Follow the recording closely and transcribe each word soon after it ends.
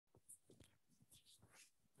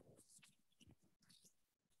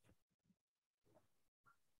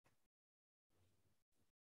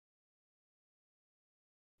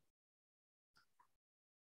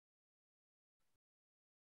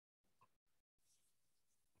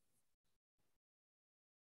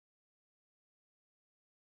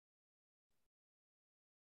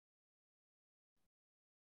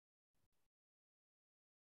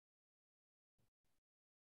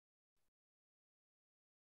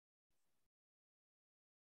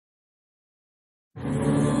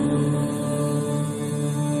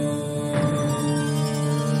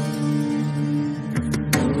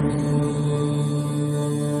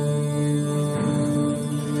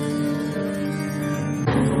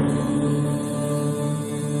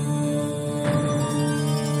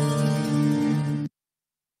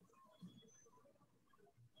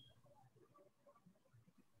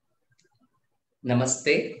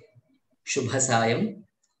Namaste, Shubha Sayam.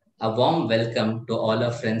 A warm welcome to all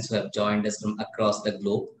our friends who have joined us from across the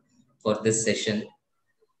globe for this session.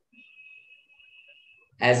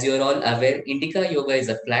 As you're all aware, Indica Yoga is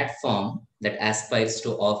a platform that aspires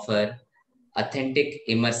to offer authentic,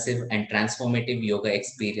 immersive, and transformative yoga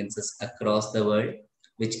experiences across the world,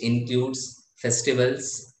 which includes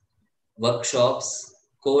festivals, workshops,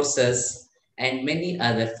 courses, and many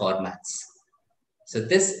other formats. So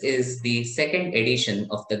this is the second edition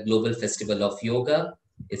of the Global Festival of Yoga.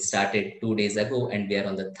 It started 2 days ago and we are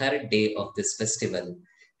on the third day of this festival.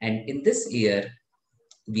 And in this year,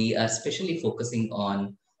 we are specially focusing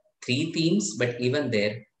on three themes, but even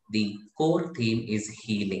there, the core theme is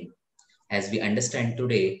healing. As we understand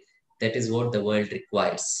today, that is what the world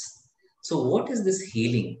requires. So what is this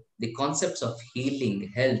healing? The concepts of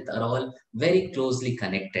healing, health are all very closely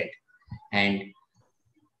connected. And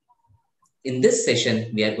in this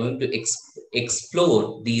session, we are going to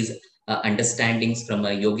explore these understandings from a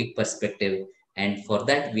yogic perspective. And for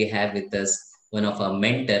that, we have with us one of our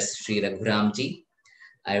mentors, Sri Raghuram ji.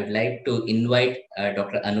 I would like to invite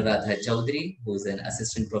Dr. Anuradha Chaudhary, who is an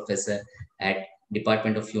assistant professor at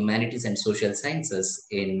Department of Humanities and Social Sciences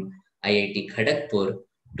in IIT Kharagpur,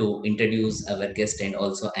 to introduce our guest and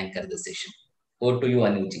also anchor the session. Over to you,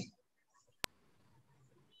 Anu ji.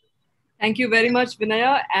 Thank you very much,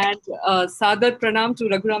 Vinaya, and Sadar Pranam to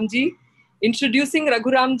Raghuramji. Introducing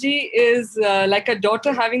Raghuramji is like a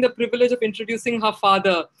daughter having the privilege of introducing her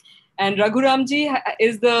father. And Raghuramji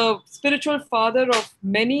is the spiritual father of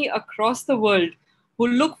many across the world who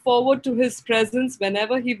look forward to his presence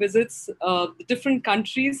whenever he visits the different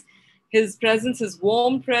countries. His presence, his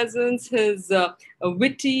warm presence, his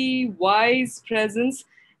witty, wise presence.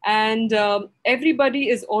 And everybody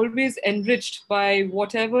is always enriched by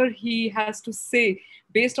whatever he has to say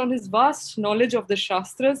based on his vast knowledge of the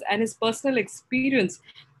Shastras and his personal experience,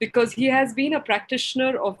 because he has been a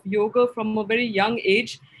practitioner of yoga from a very young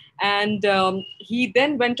age. And he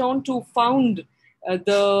then went on to found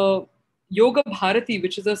the Yoga Bharati,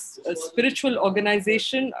 which is a spiritual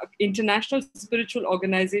organization, international spiritual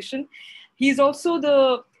organization. He's also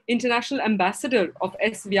the international ambassador of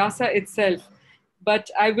S. Vyasa itself.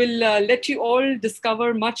 But I will let you all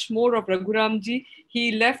discover much more of Raghuramji.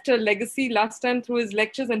 He left a legacy last time through his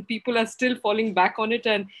lectures, and people are still falling back on it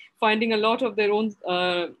and finding a lot of their own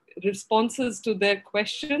responses to their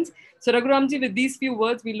questions. So Raghuramji, with these few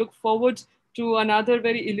words, we look forward to another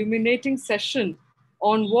very illuminating session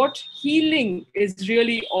on what healing is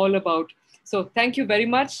really all about. So thank you very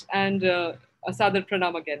much, and Sadar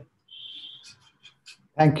Pranam again.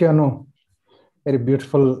 Thank you, Anu. Very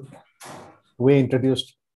beautiful way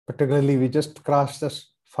introduced. Particularly, we just crossed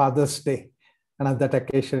this Father's Day, and on that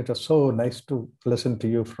occasion, it was so nice to listen to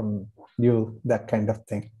you from you, that kind of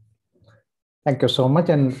thing. Thank you so much,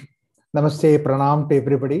 and namaste, pranam to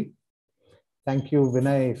everybody. Thank you,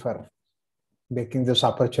 Vinay, for making this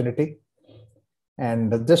opportunity.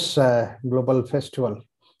 And this global festival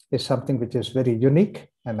is something which is very unique,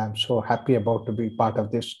 and I'm so happy about to be part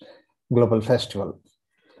of this global festival.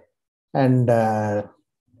 And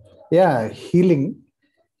yeah, healing,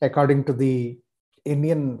 according to the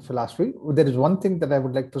Indian philosophy, there is one thing that I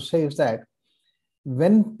would like to say is that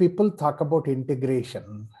when people talk about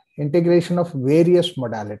integration of various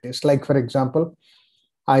modalities, like for example,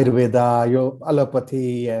 Ayurveda,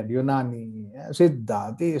 allopathy, and Unani,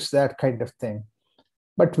 Siddha, this, that kind of thing.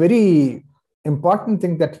 But very important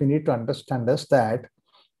thing that we need to understand is that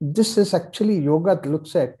this is actually yoga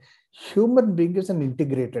looks at human being as an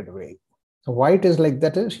integrated way. Why it is like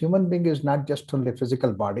that is human being is not just only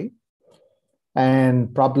physical body,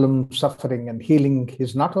 and problem, suffering, and healing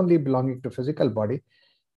is not only belonging to physical body,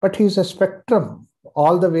 but he's a spectrum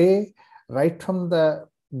all the way right from the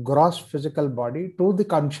gross physical body to the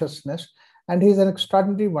consciousness, and he's an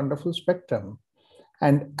extraordinary, wonderful spectrum.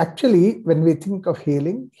 And actually, when we think of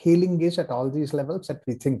healing, healing is at all these levels that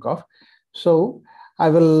we think of. So I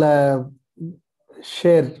will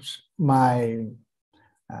share my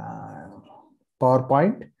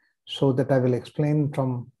PowerPoint so that I will explain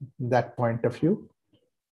from that point of view.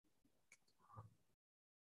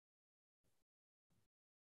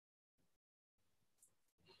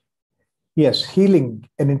 Yes, healing,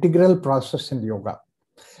 an integral process in yoga.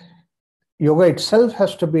 Yoga itself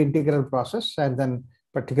has to be an integral process, and then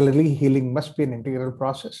particularly healing must be an integral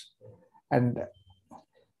process. And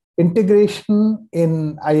integration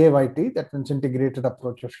in IAYT, that means integrated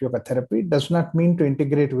approach of yoga therapy, does not mean to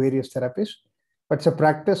integrate various therapies, but it's a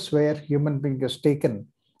practice where human being is taken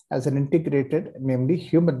as an integrated, namely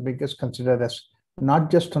human being is considered as not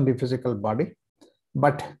just only physical body,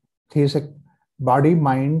 but he is a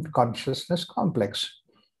body-mind consciousness complex.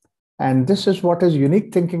 And this is what is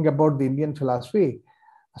unique thinking about the Indian philosophy,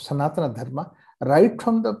 Sanatana Dharma. Right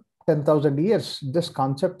from the 10,000 years, this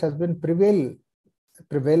concept has been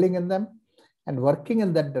prevailing in them and working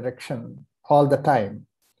in that direction all the time.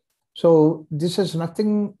 So this is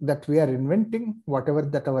nothing that we are inventing. Whatever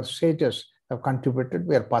that our sages have contributed,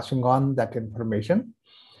 we are passing on that information.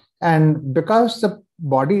 And because the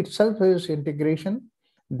body itself is integration,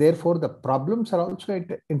 therefore the problems are also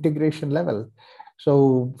at integration level.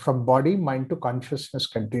 So from body, mind to consciousness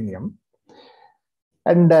continuum.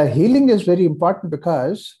 And healing is very important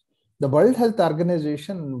because the World Health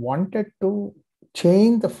Organization wanted to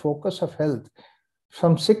change the focus of health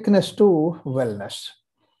from sickness to wellness.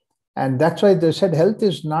 And that's why they said health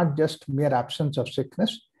is not just mere absence of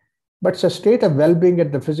sickness, but it's a state of well-being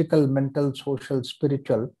at the physical, mental, social,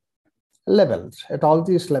 spiritual levels, at all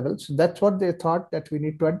these levels. That's what they thought that we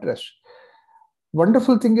need to address.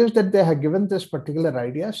 Wonderful thing is that they have given this particular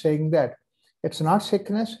idea saying that it's not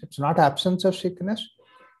sickness, it's not absence of sickness,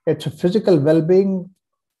 it's a physical well-being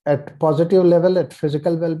at positive level, at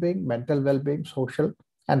physical well-being, mental well-being, social,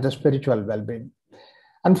 and the spiritual well-being.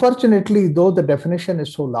 Unfortunately, though the definition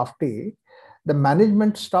is so lofty, the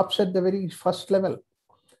management stops at the very first level.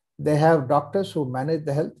 They have doctors who manage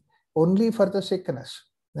the health only for the sickness.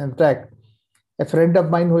 In fact, a friend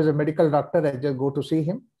of mine who is a medical doctor, I just go to see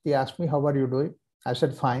him. He asked me, how are you doing? I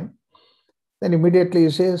said, fine. Then immediately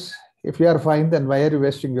he says, if you are fine, then why are you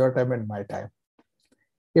wasting your time and my time?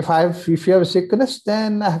 If you have sickness,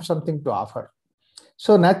 then I have something to offer.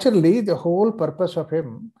 So naturally, the whole purpose of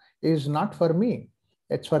him is not for me.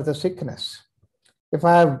 It's for the sickness. If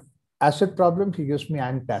I have acid problem, he gives me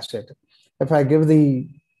antacid. If I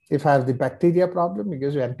have the bacteria problem, he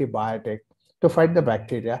gives me antibiotic to fight the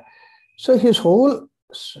bacteria. So his whole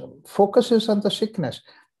focus is on the sickness.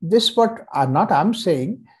 This what not I'm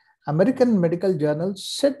saying. American medical journals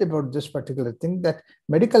said about this particular thing, that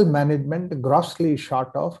medical management grossly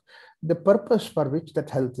short of the purpose for which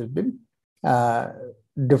that health has been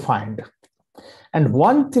defined. And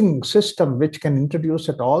one thing, system which can introduce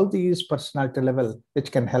at all these personality level,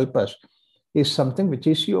 which can help us, is something which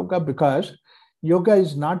is yoga, because yoga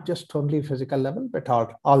is not just only physical level, but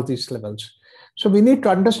all these levels. So we need to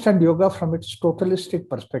understand yoga from its totalistic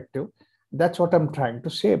perspective. That's what I'm trying to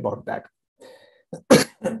say about that.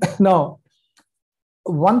 Now,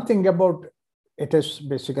 one thing about it is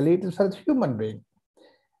basically it is for the human being.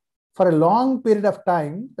 For a long period of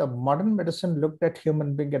time, the modern medicine looked at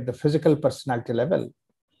human being at the physical personality level.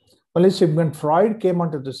 Only Sigmund Freud came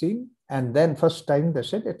onto the scene, and then first time they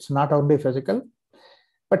said it's not only physical,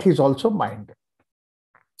 but he's also mind.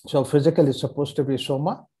 So physical is supposed to be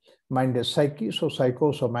soma, mind is psyche, so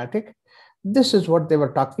psychosomatic. This is what they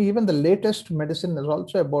were talking. Even the latest medicine is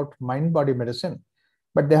also about mind-body medicine,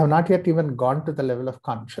 but they have not yet even gone to the level of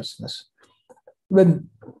consciousness. When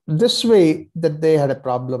this way that they had a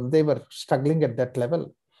problem, they were struggling at that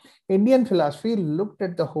level. Indian philosophy looked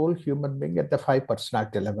at the whole human being at the 5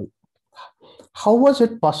 personality level. How was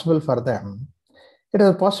it possible for them? It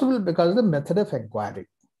was possible because of the method of inquiry.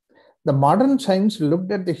 The modern science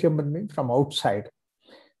looked at the human being from outside.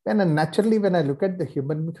 And naturally, when I look at the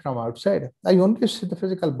human being from outside, I only see the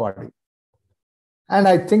physical body. And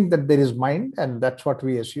I think that there is mind, and that's what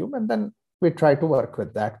we assume, and then we try to work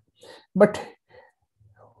with that. But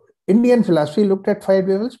Indian philosophy looked at 5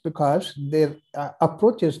 levels because their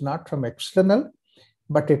approach is not from external,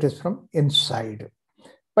 but it is from inside.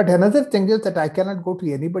 But another thing is that I cannot go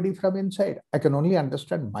to anybody from inside. I can only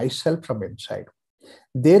understand myself from inside.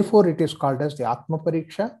 Therefore, it is called as the Atma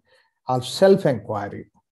Pariksha or self-inquiry.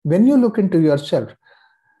 When you look into yourself,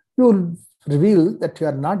 you will reveal that you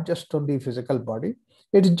are not just only physical body,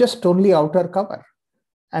 it is just only outer cover.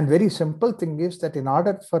 And very simple thing is that in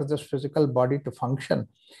order for this physical body to function,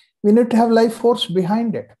 we need to have life force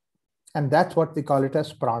behind it. And that's what they call it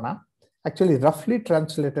as prana, actually roughly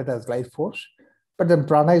translated as life force, but then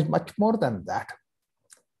prana is much more than that.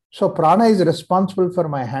 So prana is responsible for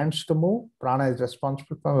my hands to move, prana is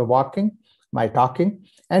responsible for my walking, my talking,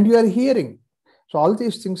 and your hearing. So all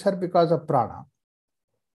these things are because of prana.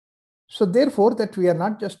 So therefore, that we are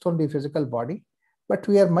not just only physical body, but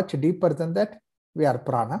we are much deeper than that. We are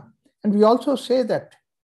prana. And we also say that,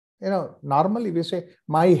 normally we say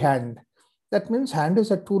my hand. That means hand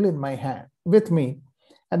is a tool in my hand with me.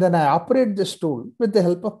 And then I operate this tool with the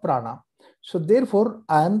help of prana. So therefore,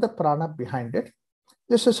 I am the prana behind it.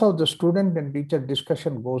 This is how the student and teacher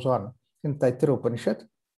discussion goes on in Taittiriya Upanishad.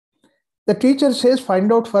 The teacher says,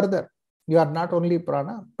 find out further. You are not only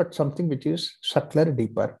prana, but something which is subtler,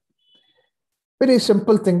 deeper. Very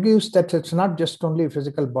simple thing is that it's not just only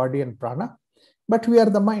physical body and prana. but we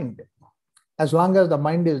are the mind. As long as the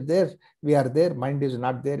mind is there, we are there. Mind is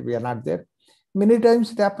not there, we are not there. Many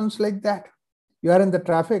times it happens like that. You are in the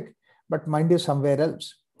traffic, but mind is somewhere else.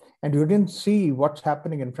 And you didn't see what's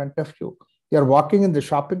happening in front of you. You're walking in the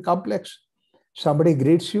shopping complex. Somebody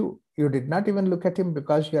greets you. You did not even look at him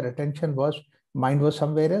because your attention was, mind was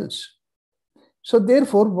somewhere else. So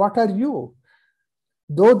therefore, what are you?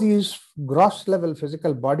 Though these gross level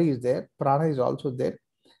physical body is there, prana is also there,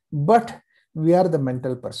 but we are the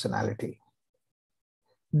mental personality.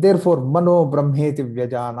 Therefore, mano brahmeti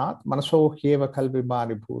vyajanat, manaso hyeva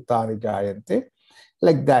kalvimani bhutani jayante.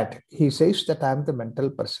 Like that, he says that I am the mental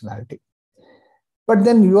personality. But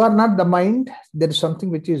then you are not the mind. There is something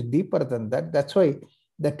which is deeper than that. That's why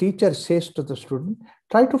the teacher says to the student,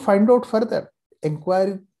 try to find out further,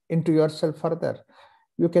 inquire into yourself further.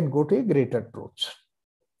 You can go to a greater truth.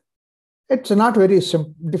 It's not very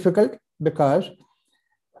difficult, because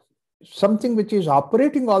something which is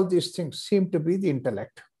operating all these things seem to be the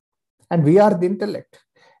intellect. And we are the intellect.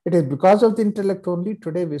 It is because of the intellect only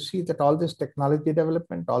today we see that all this technology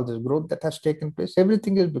development, all this growth that has taken place,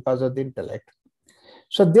 everything is because of the intellect.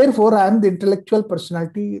 So therefore, I am the intellectual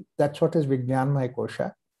personality. That's what is Vijnanamaya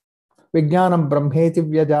Kosha. Vijnanam Brahmeti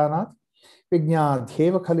Vyajanat.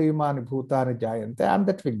 Vijnadhyeva khalu imani bhutani jayante. I am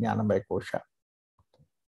that Vijnanamaya Kosha.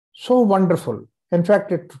 So wonderful. In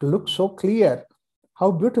fact, it looks so clear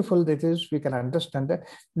how beautiful it is. We can understand that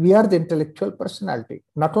we are the intellectual personality.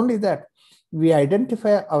 Not only that, we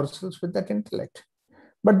identify ourselves with that intellect.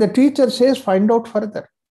 But the teacher says, find out further.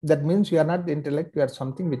 That means you are not the intellect, you are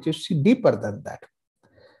something which is deeper than that.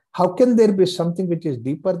 How can there be something which is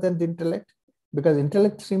deeper than the intellect? Because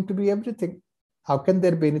intellect seems to be everything. How can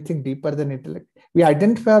there be anything deeper than intellect? We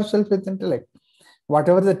identify ourselves with intellect.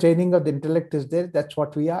 Whatever the training of the intellect is there, that's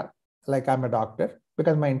what we are. Like I'm a doctor,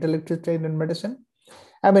 because my intellect is trained in medicine.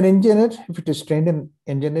 I'm an engineer, if it is trained in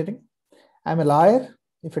engineering. I'm a lawyer,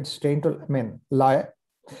 if it's trained to, lawyer.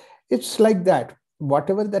 It's like that.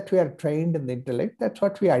 Whatever that we are trained in the intellect, that's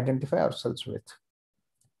what we identify ourselves with.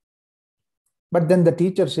 But then the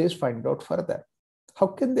teacher says, find out further. How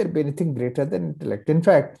can there be anything greater than intellect? In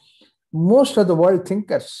fact, most of the world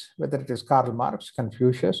thinkers, whether it is Karl Marx,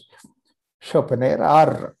 Confucius, Schopenhauer,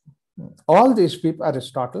 or all these people,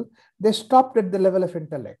 Aristotle, they stopped at the level of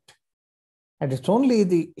intellect. And it's only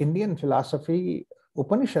the Indian philosophy,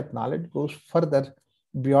 Upanishad knowledge goes further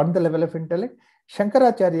beyond the level of intellect.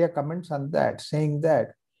 Shankaracharya comments on that, saying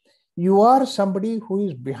that you are somebody who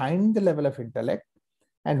is behind the level of intellect.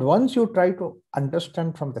 And once you try to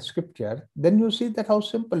understand from the scripture, then you see that how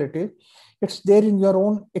simple it is. It's there in your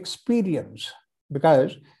own experience,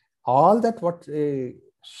 because all that what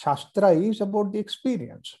Shastra is about the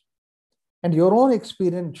experience. And your own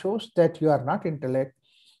experience shows that you are not intellect,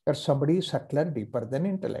 you're somebody subtler, deeper than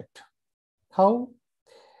intellect. How?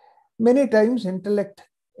 Many times intellect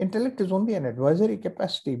is only an advisory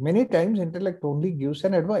capacity. Many times intellect only gives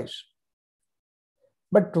an advice.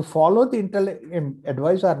 But to follow the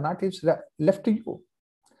advice or not is left to you.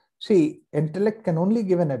 See, intellect can only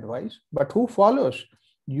give an advice, but who follows?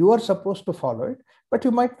 You are supposed to follow it, but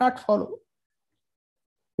you might not follow.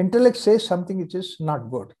 Intellect says something which is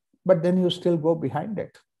not good, but then you still go behind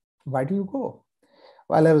it. Why do you go?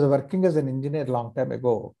 While I was working as an engineer a long time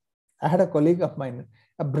ago, I had a colleague of mine,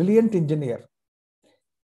 a brilliant engineer.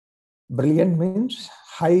 Brilliant means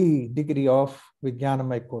high degree of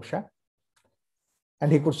Vijnanamaya Kosha.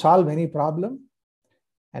 And he could solve any problem.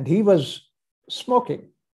 And he was smoking.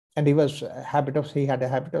 And he had a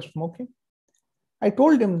habit of smoking. I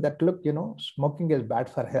told him that, look, smoking is bad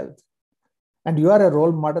for health. And you are a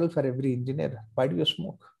role model for every engineer. Why do you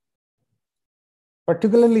smoke?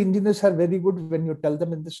 Particularly engineers are very good when you tell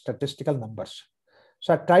them in the statistical numbers.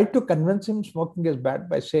 So I tried to convince him smoking is bad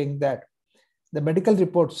by saying that the medical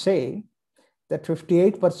reports say that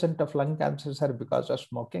 58% of lung cancers are because of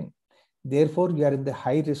smoking. Therefore, you are in the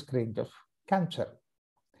high risk range of cancer.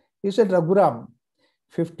 He said, Raghuram,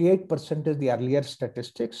 58% is the earlier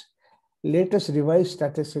statistics. Latest revised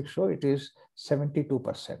statistics show it is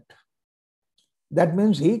 72%. That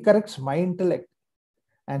means he corrects my intellect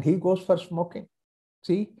and he goes for smoking.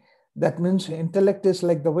 See, that means intellect is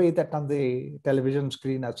like the way that on the television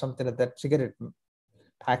screen or something like that, cigarette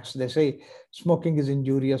packs, they say smoking is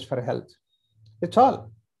injurious for health. It's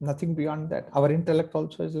all, nothing beyond that. Our intellect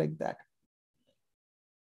also is like that.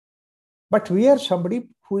 But we are somebody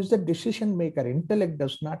who is the decision maker. Intellect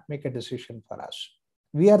does not make a decision for us.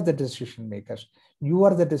 We are the decision makers. You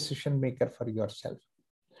are the decision maker for yourself.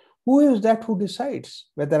 Who is that who decides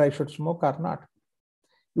whether I should smoke or not?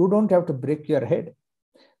 You don't have to break your head.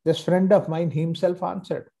 This friend of mine, he himself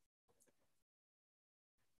answered.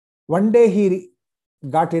 One day he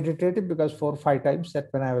got irritated because 4 or 5 times that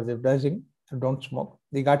when I was advising, don't smoke,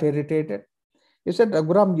 he got irritated. He said,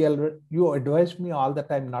 Raghuram, you advise me all the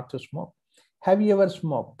time not to smoke. Have you ever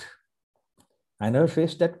smoked? I never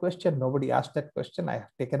faced that question. Nobody asked that question. I have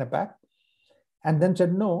taken aback and then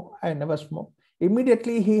said, no, I never smoked.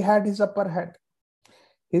 Immediately he had his upper hand.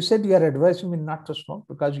 He said, you are advising me not to smoke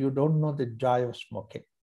because you don't know the joy of smoking.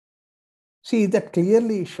 See, that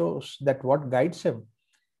clearly shows that what guides him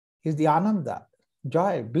is the ananda,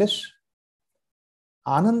 joy, bliss.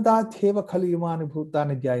 Ananda theva khalu imani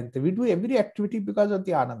bhutani jayante. We do every activity because of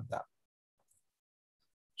the ananda.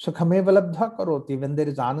 Sukhameva labdha karoti. When there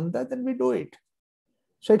is ananda, then we do it.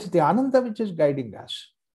 So it's the ananda which is guiding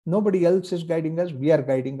us. Nobody else is guiding us. We are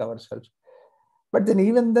guiding ourselves. But then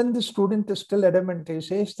even then the student is still adamant. He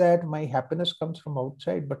says that my happiness comes from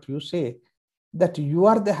outside, but you say that you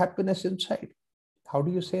are the happiness inside. How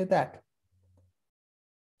do you say that?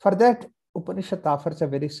 For that, Upanishad offers a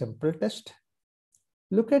very simple test.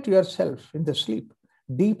 Look at yourself in the sleep,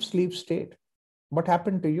 deep sleep state. What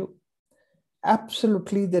happened to you?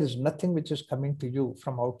 Absolutely, there is nothing which is coming to you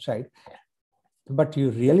from outside, but you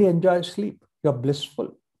really enjoy sleep. You're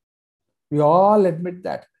blissful. We all admit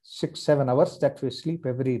that 6-7 hours that we sleep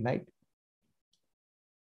every night.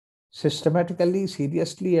 Systematically,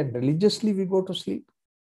 seriously, and religiously, we go to sleep.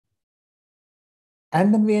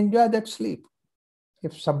 And then we enjoy that sleep.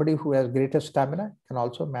 If somebody who has greater stamina can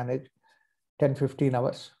also manage 10-15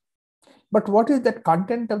 hours. But what is that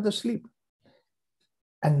content of the sleep?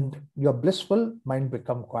 And your blissful mind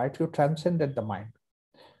become quiet. You transcended the mind.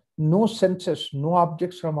 No senses, no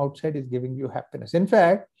objects from outside is giving you happiness. In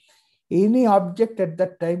fact, any object at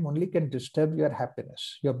that time only can disturb your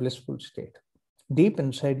happiness, your blissful state. Deep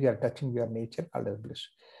inside, you are touching your nature called as bliss.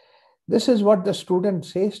 This is what the student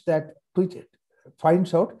says, that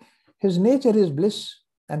finds out his nature is bliss,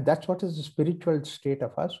 and that's what is the spiritual state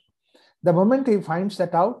of us. The moment he finds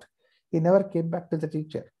that out, he never came back to the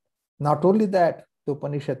teacher. Not only that, the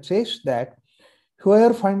Upanishad says that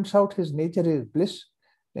whoever finds out his nature is bliss,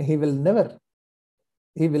 he will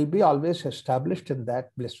be always established in that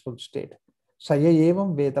blissful state. Saya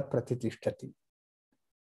evam veda pratitishthati.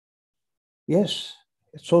 Yes,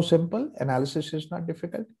 it's so simple. Analysis is not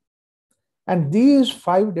difficult. And these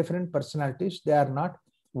 5 different personalities, they are not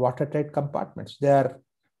watertight compartments. They are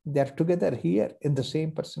together here in the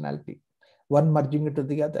same personality, one merging into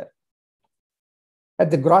the other.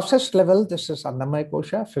 At the grossest level, this is Annamaya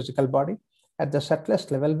Kosha, physical body. At the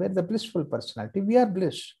subtlest level, where the blissful personality, we are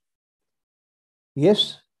bliss.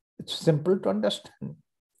 Yes, it's simple to understand.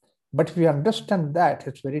 But if you understand that,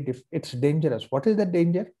 it's dangerous. What is the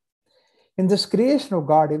danger? In this creation of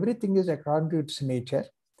God, everything is according to its nature,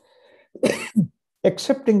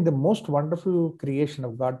 excepting the most wonderful creation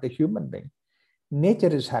of God, the human being.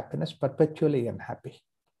 Nature is happiness, perpetually unhappy.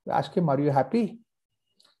 You ask him, are you happy?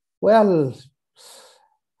 Well,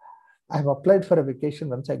 I've applied for a vacation.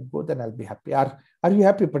 Once I go, then I'll be happy. Are you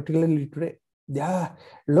happy, particularly today? Yeah,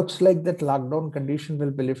 looks like that lockdown condition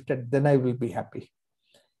will be lifted. Then I will be happy.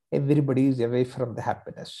 Everybody is away from the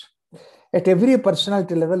happiness. At every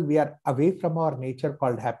personality level, we are away from our nature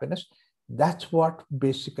called happiness. That's what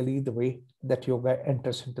basically the way that yoga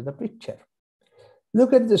enters into the picture.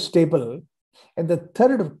 Look at this table. In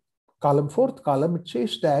the fourth column, it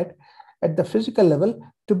says that at the physical level,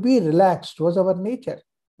 to be relaxed was our nature.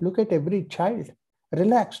 Look at every child,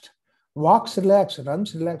 relaxed, walks relaxed,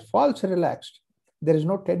 runs relaxed, falls relaxed. There is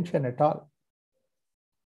no tension at all.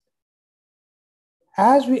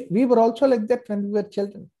 As we were also like that when we were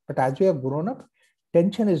children, but as we have grown up,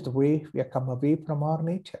 tension is the way we have come away from our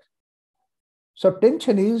nature. So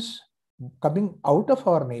tension is coming out of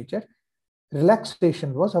our nature.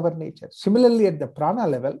 Relaxation was our nature. Similarly, at the prana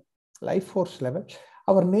level, life force level,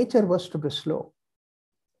 our nature was to be slow.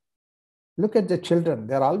 Look at the children.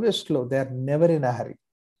 They're always slow. They're never in a hurry.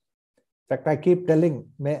 In fact, I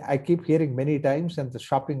keep hearing many times in the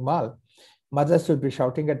shopping mall, mothers will be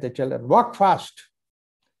shouting at the children, walk fast.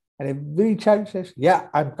 And every child says, yeah,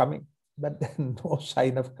 I'm coming. But then no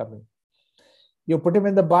sign of coming. You put him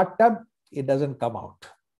in the bathtub, it doesn't come out.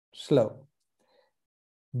 Slow.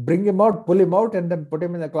 Bring him out, pull him out, and then put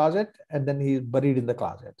him in the closet, and then he's buried in the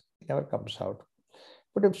closet. He never comes out.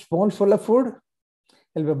 Put a spoon full of food,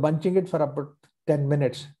 he'll be munching it for about 10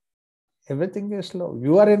 minutes. Everything is slow.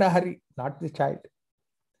 You are in a hurry, not the child.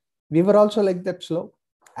 We were also like that, slow.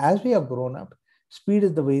 As we have grown up, speed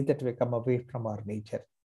is the way that we come away from our nature.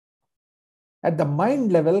 At the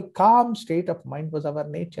mind level, calm state of mind was our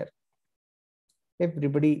nature.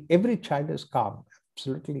 Every child is calm,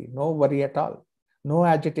 absolutely, no worry at all, no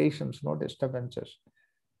agitations, no disturbances.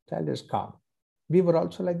 Child is calm. We were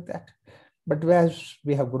also like that. But as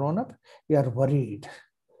we have grown up, we are worried.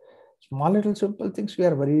 Small little simple things, we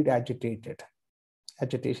are worried, agitated.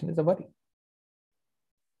 Agitation is a worry.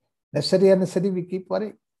 Necessary, unnecessary, we keep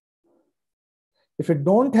worrying. If we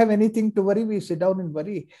don't have anything to worry, we sit down and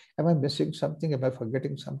worry. Am I missing something? Am I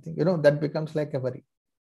forgetting something? That becomes like a worry.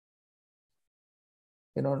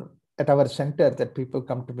 At our center that people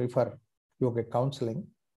come to me for yoga counseling,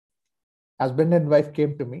 husband and wife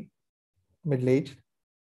came to me, middle-aged.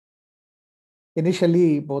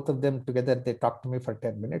 Initially, both of them together, they talked to me for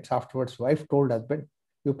 10 minutes. Afterwards, wife told husband,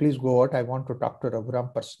 you please go out. I want to talk to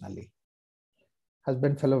Raghuram personally.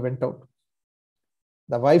 Husband fellow went out.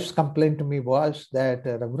 The wife's complaint to me was that,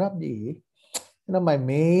 Raghuramji, my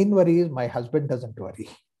main worry is my husband doesn't worry.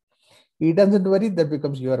 He doesn't worry, that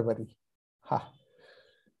becomes your worry.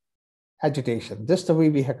 Agitation. Just the way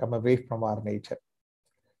we have come away from our nature.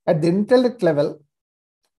 At the intellect level,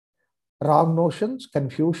 wrong notions,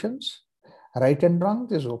 confusions, right and wrong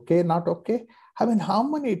is okay, not okay. I mean, how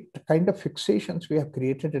many kind of fixations we have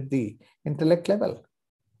created at the intellect level?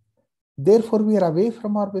 Therefore, we are away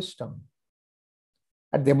from our wisdom.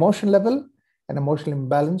 At the emotion level, an emotional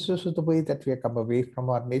imbalances is the way that we have come away from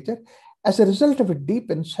our nature. As a result of it,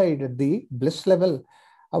 deep inside at the bliss level,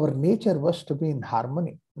 our nature was to be in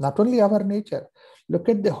harmony. Not only our nature, look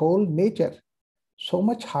at the whole nature. So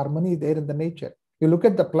much harmony there in the nature. You look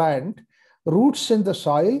at the plant, roots in the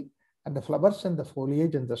soil and the flowers and the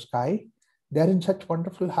foliage in the sky, they are in such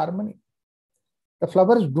wonderful harmony. The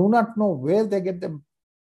flowers do not know where they get the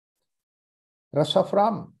rasa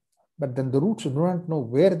from, but then the roots do not know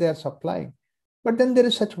where they are supplying. But then there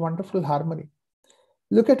is such wonderful harmony.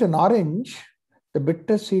 Look at an orange, the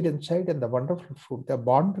bitter seed inside and the wonderful fruit. They are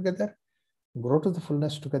born together, grow to the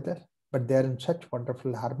fullness together, but they are in such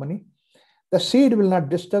wonderful harmony. The seed will not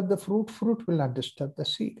disturb the fruit, fruit will not disturb the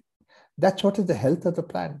seed. That's what is the health of the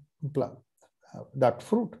plant, that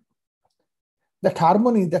fruit. That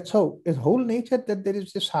harmony, that's how is whole nature, that there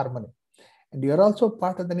is this harmony. And you are also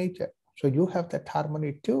part of the nature. So you have that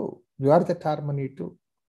harmony too. You are that harmony too.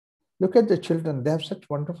 Look at the children, they have such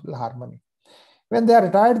wonderful harmony. When they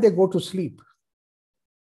are tired, they go to sleep.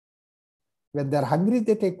 When they are hungry,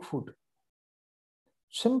 they take food.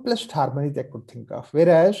 Simplest harmony they could think of.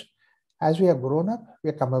 Whereas, as we have grown up, we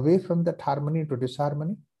have come away from that harmony to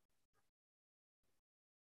disharmony.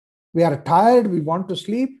 We are tired, we want to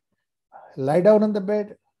sleep, lie down on the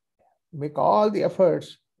bed, make all the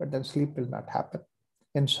efforts, but then sleep will not happen.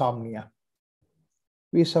 Insomnia.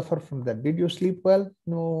 We suffer from that. Did you sleep well?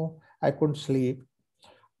 No, I couldn't sleep.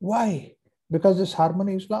 Why? Because this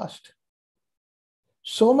harmony is lost.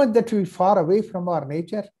 So much that we are far away from our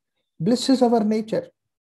nature. Bliss is our nature.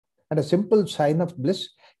 And a simple sign of bliss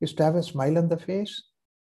is to have a smile on the face.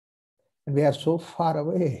 And we are so far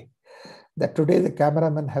away that today the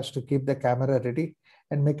cameraman has to keep the camera ready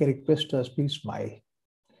and make a request to us, please smile.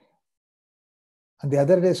 And the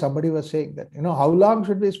other day somebody was saying that, how long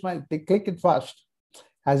should we smile? Click it fast.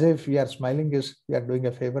 As if we are smiling is we are doing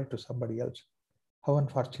a favor to somebody else. How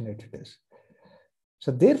unfortunate it is.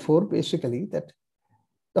 So therefore, basically, that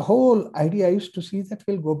the whole idea is to see that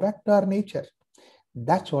we'll go back to our nature.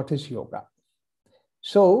 That's what is yoga.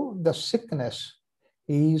 So the sickness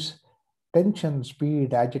is tension,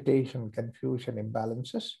 speed, agitation, confusion,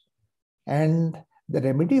 imbalances. And the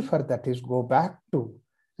remedy for that is go back to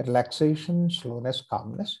relaxation, slowness,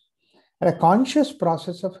 calmness. And a conscious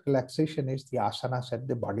process of relaxation is the asanas at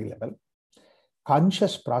the body level.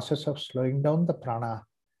 Conscious process of slowing down the prana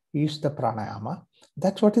is the pranayama.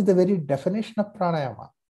 That's what is the very definition of pranayama.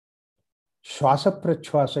 Shwasa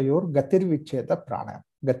prachwasayor gatir vicheda pranayama.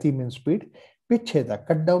 Gati means speed. Vicheda,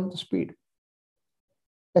 cut down the speed.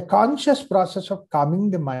 A conscious process of calming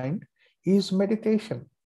the mind is meditation.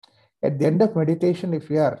 At the end of meditation, if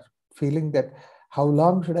you are feeling that how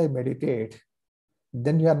long should I meditate,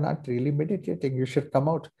 then you are not really meditating. You should come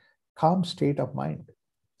out calm state of mind.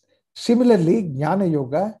 Similarly, Jnana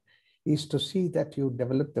Yoga is to see that you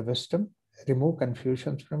develop the wisdom, remove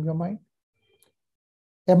confusions from your mind.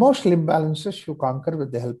 Emotional imbalances you conquer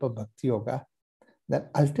with the help of Bhakti Yoga. Then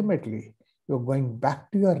ultimately, you're going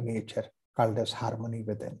back to your nature called as harmony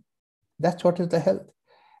within. That's what is the health.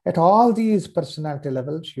 At all these personality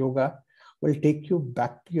levels, yoga will take you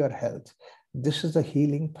back to your health. This is a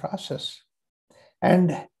healing process.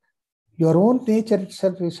 And your own nature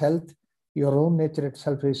itself is health. Your own nature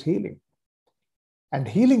itself is healing. And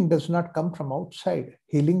healing does not come from outside.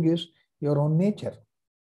 Healing is your own nature.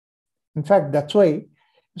 In fact, that's why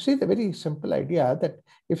you see the very simple idea that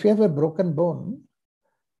if you have a broken bone,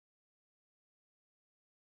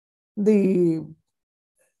 the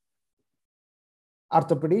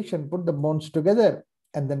orthopedician put the bones together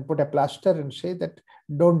and then put a plaster and say that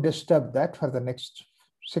don't disturb that for the next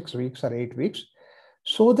 6 weeks or 8 weeks,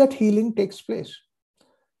 so that healing takes place.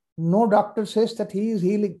 No doctor says that he is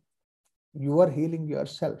healing. You are healing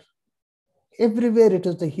yourself. Everywhere it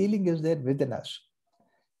is, the healing is there within us.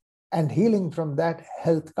 And healing, from that,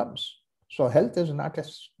 health comes. So health is not a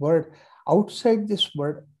word outside this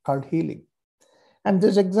word called healing. And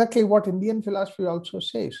this is exactly what Indian philosophy also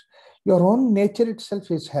says. Your own nature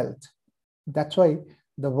itself is health. That's why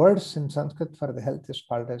the words in Sanskrit for the health is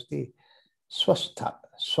called as the swastha.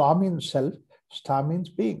 Swa means self, sta means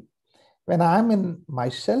being. When I'm in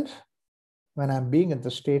myself, when I'm being in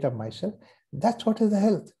the state of myself, that's what is the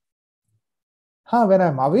health. When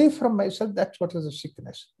I'm away from myself, that's what is the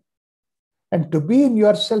sickness. And to be in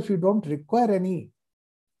yourself, you don't require any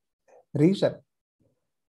reason.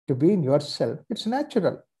 To be in yourself, it's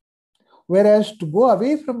natural. Whereas to go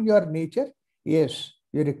away from your nature, yes,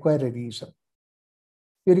 you require a reason.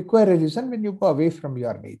 You require a reason when you go away from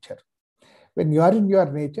your nature. When you are in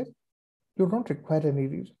your nature, you don't require any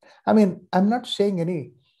reason. I mean, I'm not saying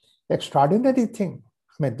any extraordinary thing.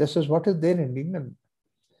 I mean, this is what is there in Indian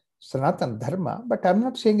Sanatan Dharma, but I'm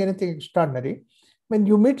not saying anything extraordinary. When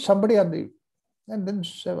you meet somebody and then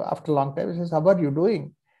after a long time, he says, how are you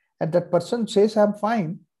doing? And that person says, I'm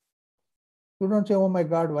fine. You don't say, oh my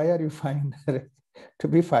God, why are you fine? To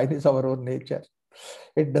be fine is our own nature.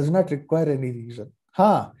 It does not require any reason.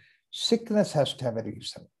 Sickness has to have a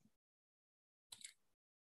reason.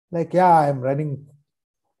 Like, I'm running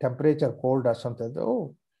temperature, cold or something.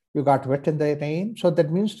 Oh, you got wet in the rain. So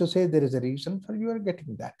that means to say there is a reason for you are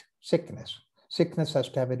getting that sickness. Sickness has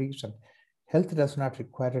to have a reason. Health does not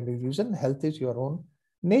require any reason. Health is your own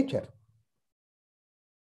nature.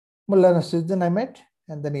 Mullah Nasiruddin I met,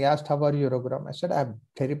 and then he asked, how are you, Raghuram? I said, I have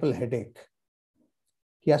terrible headache.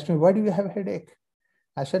 He asked me, why do you have a headache?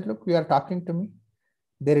 I said, look, you are talking to me.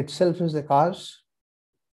 There itself is the cause.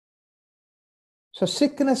 So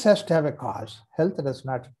sickness has to have a cause. Health does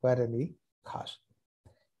not require any cause.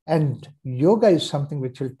 And yoga is something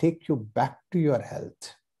which will take you back to your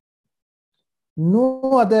health.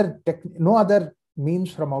 No other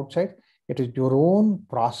means from outside. It is your own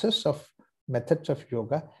process of methods of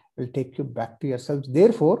yoga will take you back to yourself.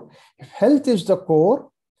 Therefore, if health is the core,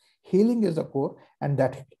 healing is the core, and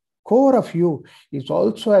that core of you is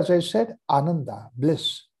also, as I said, ananda,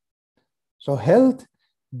 bliss. So health,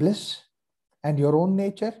 bliss, and your own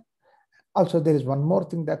nature. Also, there is one more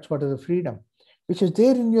thing, that's what is the freedom, which is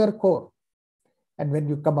there in your core. And when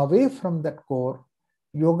you come away from that core,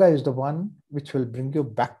 yoga is the one which will bring you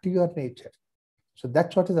back to your nature. So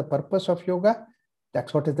that's what is the purpose of yoga.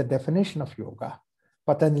 That's what is the definition of yoga.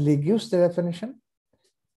 Patanjali gives the definition.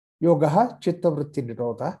 Yogaha chitta vritti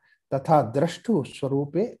nirodha tatha drashtu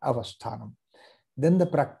swarupe avasthanam. Then the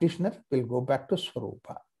practitioner will go back to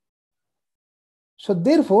swarupa. So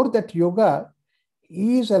therefore, that yoga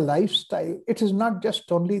is a lifestyle. It is not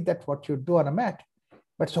just only that what you do on a mat,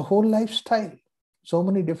 but it's a whole lifestyle. So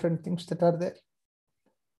many different things that are there.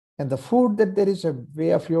 And the food, that there is a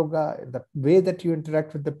way of yoga. The way that you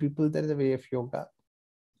interact with the people, there is a way of yoga.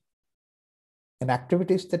 And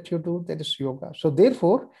activities that you do, there is yoga. So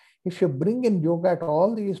therefore, if you bring in yoga at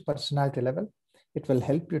all these personality level, it will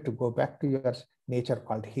help you to go back to your nature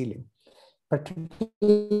called healing.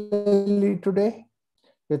 Particularly today,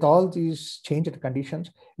 with all these changed conditions,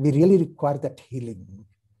 we really require that healing.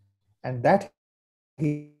 And that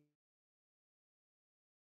healing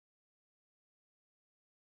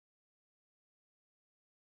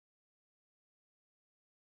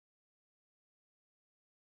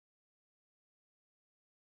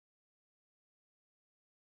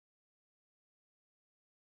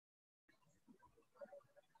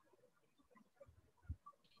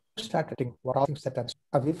start eating what all things that are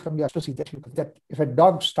away from you to see that if a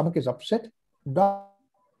dog's stomach is upset, dog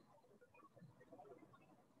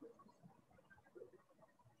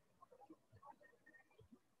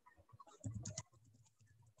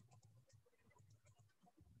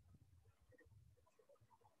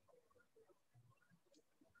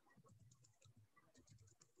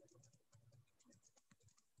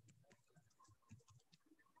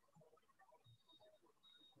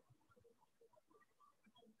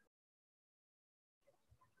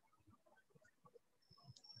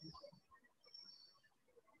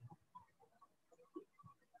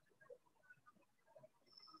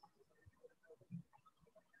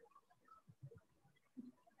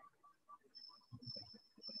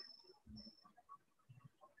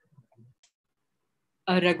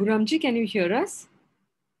Raghuramji, can you hear us?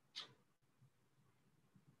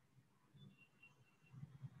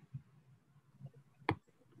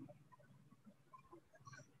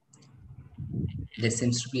 There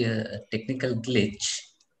seems to be a technical glitch.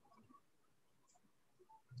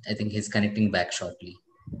 I think he's connecting back shortly.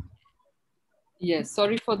 Yes,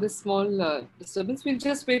 sorry for this small disturbance. We'll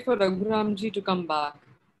just wait for Raghuramji to come back.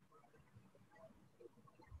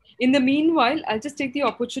 In the meanwhile, I'll just take the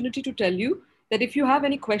opportunity to tell you that if you have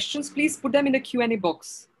any questions, please put them in the Q&A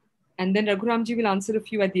box. And then Raghuramji will answer a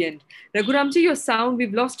few at the end. Raghuramji, your sound,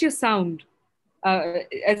 we've lost your sound.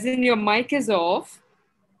 As in your mic is off.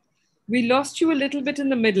 We lost you a little bit in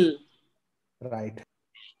the middle. Right.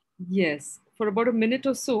 Yes, for about a minute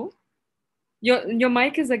or so. Your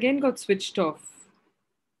mic has again got switched off.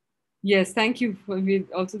 Yes, thank you for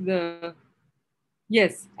also the...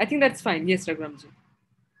 Yes, I think that's fine. Yes, Raghuramji.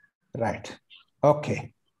 Right.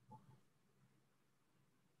 Okay.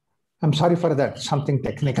 I'm sorry for that. Something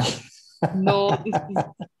technical. No.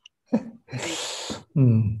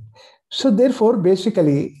 So therefore,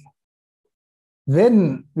 basically,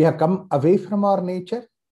 when we have come away from our nature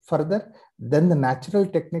further, then the natural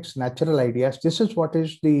techniques, natural ideas, this is what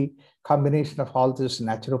is the combination of all these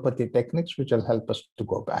naturopathy techniques, which will help us to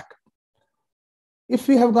go back. If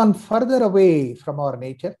we have gone further away from our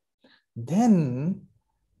nature, then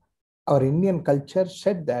our Indian culture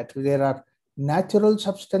said that there are natural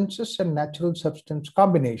substances and natural substance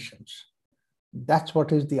combinations. That's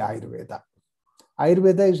what is the Ayurveda.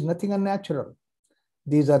 Ayurveda is nothing unnatural.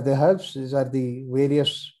 These are the herbs, these are the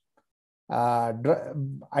various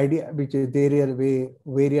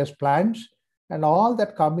various plants, and all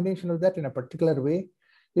that combination of that in a particular way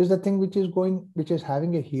is the thing which is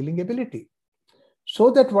having a healing ability. So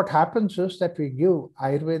that what happens is that we give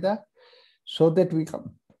Ayurveda so that we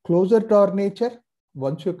come closer to our nature.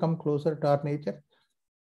 Once you come closer to our nature,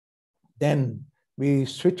 then we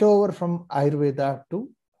switch over from Ayurveda to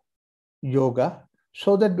yoga,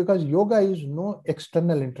 so that because yoga is no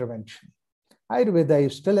external intervention. Ayurveda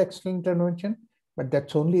is still external intervention, but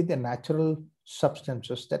that's only the natural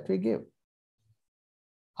substances that we give.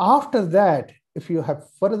 After that, if you have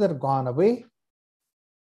further gone away,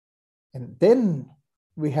 and then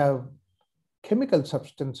we have chemical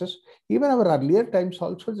substances. Even our earlier times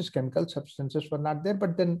also, these chemical substances were not there,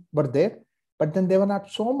 but then they were not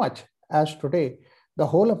so much as today. The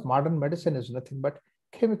whole of modern medicine is nothing but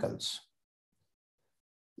chemicals.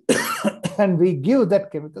 And we give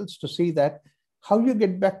that chemicals to see that how you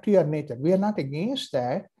get back to your nature. We are not against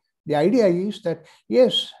that. The idea is that,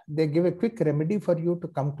 yes, they give a quick remedy for you to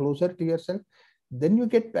come closer to yourself. Then you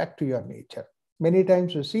get back to your nature. Many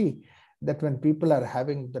times you see that when people are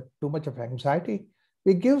having too much of anxiety,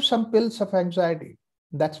 we give some pills of anxiety.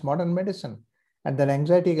 That's modern medicine. And then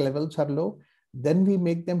anxiety levels are low. Then we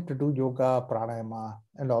make them to do yoga, pranayama,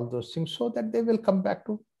 and all those things so that they will come back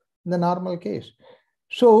to the normal case.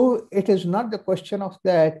 So it is not the question of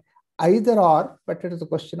that either or, but it is the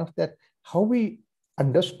question of that how we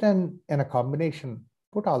understand in a combination,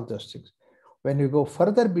 put all those things. When you go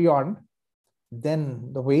further beyond,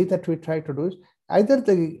 then the way that we try to do is either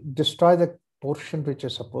they destroy the portion which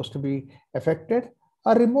is supposed to be affected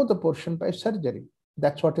or remove the portion by surgery.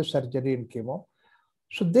 That's what is surgery in chemo.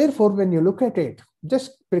 So therefore, when you look at it,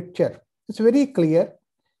 just picture, it's very clear,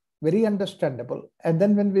 very understandable. And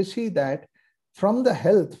then when we see that from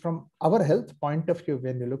our health point of view,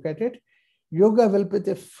 when you look at it, yoga will be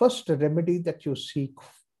the first remedy that you seek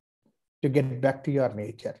to get back to your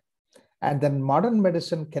nature. And then modern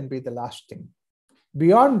medicine can be the last thing.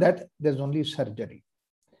 Beyond that, there's only surgery.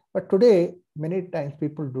 But today, many times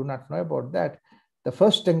people do not know about that. The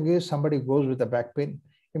first thing is somebody goes with a back pain.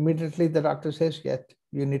 Immediately the doctor says, yes,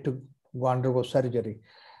 you need to go undergo surgery.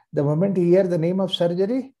 The moment you hear the name of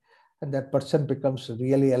surgery, and that person becomes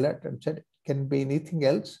really alert and said, can be anything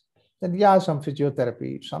else? Then yeah, some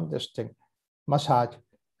physiotherapy, some this thing, massage.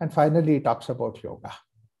 And finally, he talks about yoga.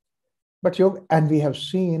 But yoga, and we have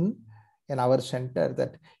seen in our center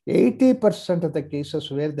that 80% of the cases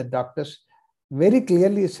where the doctors very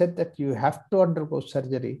clearly said that you have to undergo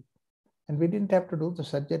surgery, and we didn't have to do the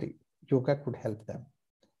surgery. Yoga could help them.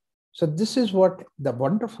 So this is what the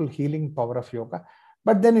wonderful healing power of yoga.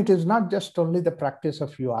 But then it is not just only the practice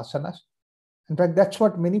of few asanas. In fact, that's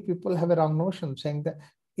what many people have a wrong notion, saying that,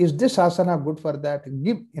 is this asana good for that?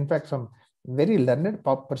 In fact, some very learned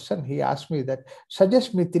person, he asked me that,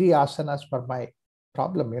 suggest me 3 asanas for my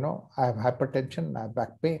problem. I have hypertension, I have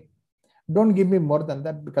back pain. Don't give me more than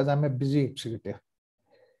that because I'm a busy executive.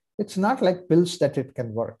 It's not like pills that it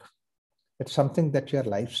can work. It's something that your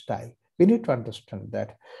lifestyle. We need to understand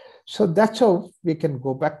that. So that's how we can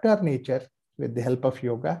go back to our nature with the help of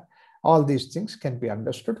yoga. All these things can be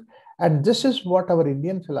understood. And this is what our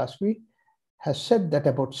Indian philosophy has said, that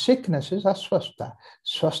about sickness is aswastha.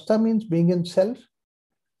 Swastha means being in self.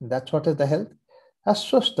 That's what is the health.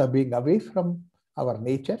 Aswastha, being away from our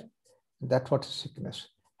nature, that's what is sickness.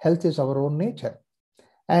 Health is our own nature.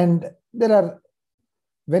 And there are,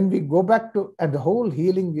 when we go back to, and the whole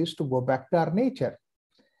healing is to go back to our nature.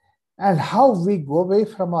 And how we go away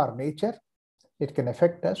from our nature, it can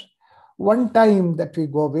affect us. One time that we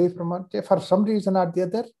go away from our nature, for some reason or the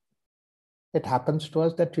other, it happens to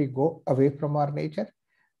us that we go away from our nature.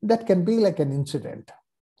 That can be like an incident.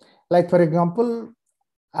 Like, for example,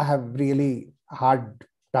 I have really hard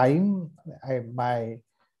time. My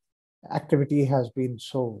activity has been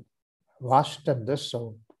so vast and this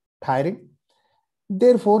so tiring.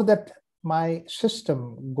 Therefore, that my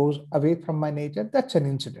system goes away from my nature, that's an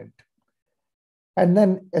incident. And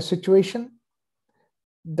then a situation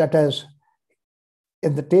that has,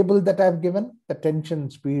 in the table that I've given, the tension,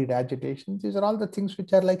 speed, agitation, these are all the things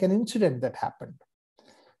which are like an incident that happened.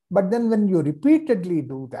 But then when you repeatedly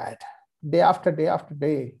do that, day after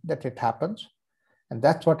day, that it happens, and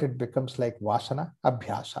that's what it becomes like vasana,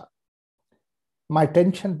 abhyasa. My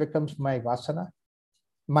tension becomes my vasana,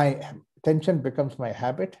 my tension becomes my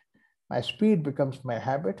habit, my speed becomes my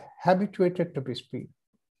habit, habituated to be speed.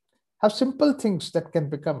 Have simple things that can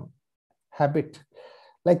become habit.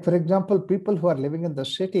 Like, for example, people who are living in the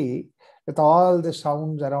city with all the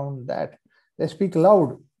sounds around that, they speak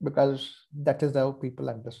loud because that is how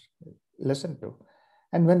people listen to.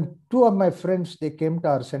 And when two of my friends, they came to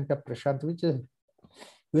our center, Prashant, which is a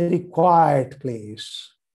very quiet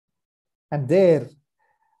place. And there,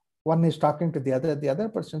 one is talking to the other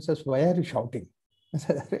person says, why are you shouting?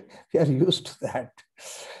 We are used to that.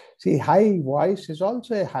 See, high voice is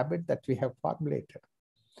also a habit that we have formulated.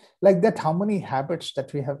 Like that, how many habits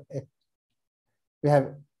that we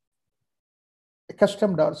have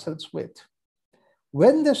accustomed ourselves with.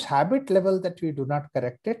 When this habit level that we do not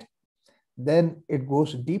correct it, then it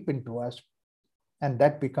goes deep into us and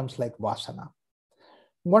that becomes like vasana.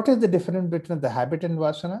 What is the difference between the habit and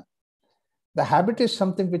vasana? The habit is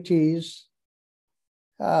something which is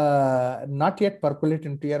not yet percolate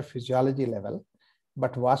into your physiology level,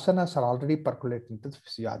 but vasanas are already percolating to the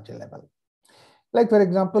physiology level. Like, for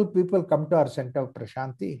example, people come to our center of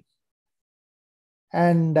Prashanti,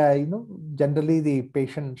 and generally the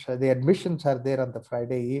patients, the admissions are there on the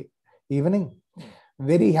Friday evening,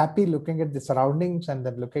 very happy looking at the surroundings and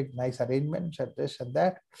then looking at nice arrangements and this and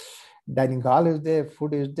that. Dining hall is there,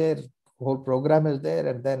 food is there, whole program is there,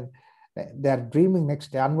 and then they are dreaming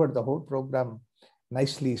next day onward, the whole program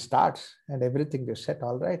nicely starts and everything is set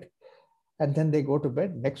all right. And then they go to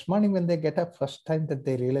bed. Next morning when they get up, first time that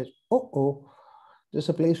they realize, there's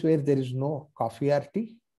a place where there is no coffee or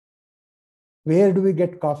tea. Where do we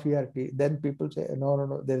get coffee or tea? Then people say,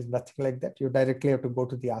 no, there is nothing like that. You directly have to go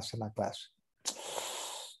to the asana class.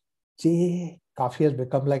 See, coffee has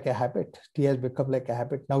become like a habit. Tea has become like a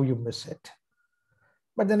habit. Now you miss it.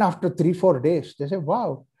 But then after 3-4 days, they say,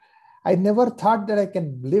 wow, I never thought that I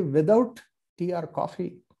can live without tea or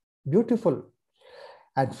coffee. Beautiful.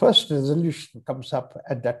 And first resolution comes up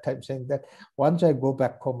at that time saying that once I go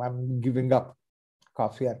back home, I'm giving up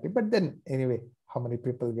coffee or tea. But then anyway, how many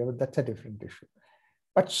people give it? That's a different issue.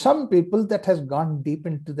 But some people that has gone deep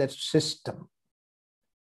into their system.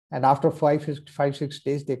 And after 5-6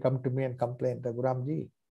 days, they come to me and complain, Raghuramji,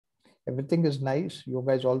 everything is nice.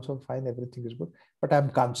 Yoga is also fine. Everything is good. But I'm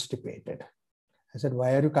constipated. I said,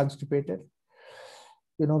 why are you constipated?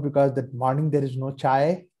 Because that morning there is no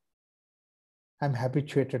chai. I'm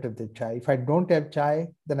habituated to the chai. If I don't have chai,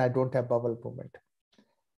 then I don't have bowel movement.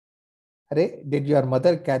 Did your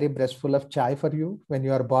mother carry breast full of chai for you when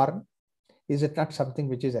you are born? Is it not something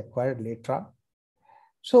which is acquired later on?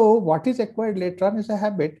 So what is acquired later on is a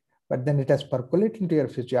habit, but then it has percolated into your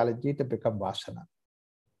physiology to become vasana.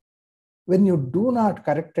 When you do not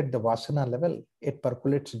correct at the vasana level, it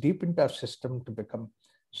percolates deep into our system to become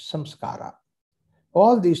samskara.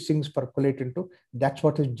 All these things percolate into, that's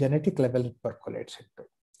what is genetic level it percolates into.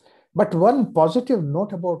 But one positive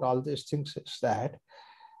note about all these things is that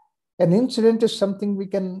an incident is something we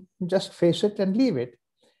can just face it and leave it.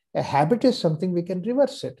 A habit is something we can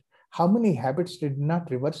reverse it. How many habits did not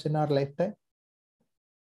reverse in our lifetime?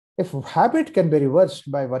 If habit can be reversed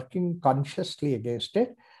by working consciously against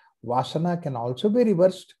it, vasana can also be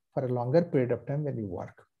reversed for a longer period of time when you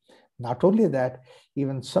work. Not only that,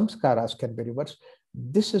 even samskaras can be reversed.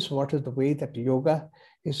 This is what is the way that yoga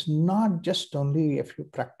is not just only a few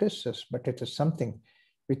practices, but it is something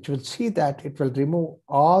which will see that it will remove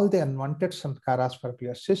all the unwanted samskaras from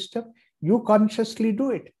your system. You consciously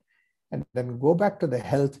do it and then go back to the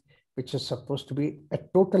health, which is supposed to be a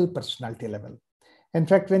total personality level. In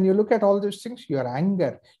fact, when you look at all these things, your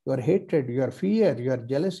anger, your hatred, your fear, your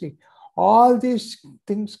jealousy, All these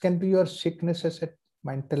things can be your sicknesses at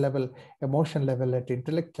mental level, emotion level, at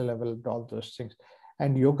intellectual level, all those things.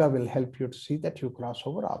 And yoga will help you to see that you cross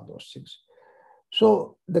over all those things.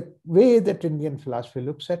 So the way that Indian philosophy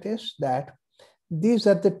looks at is that these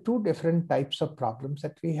are the two different types of problems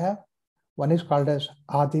that we have. One is called as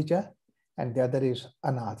adija and the other is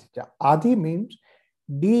anadija. Adi means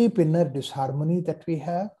deep inner disharmony that we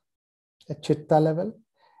have at chitta level,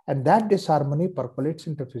 and that disharmony percolates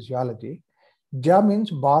into physiology. Ja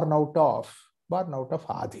means born out of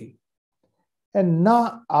adi. And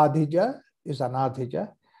na adija is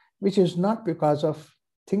anadija, which is not because of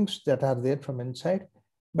things that are there from inside,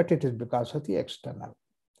 but it is because of the external.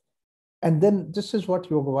 And then this is what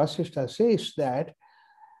Yoga Vasishtha says, that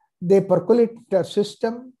they percolate our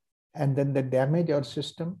system and then they damage our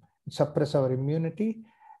system, suppress our immunity,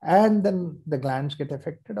 and then the glands get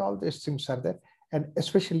affected. All these things are there. And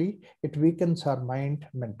especially it weakens our mind,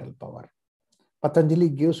 mental power. Patanjali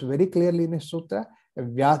gives very clearly in his sutra, a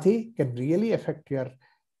vyadhi can really affect your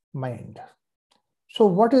mind. So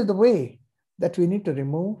what is the way that we need to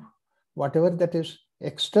remove whatever that is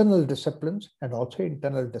external disciplines and also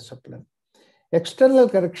internal discipline? External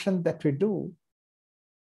correction that we do,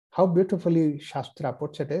 how beautifully Shastra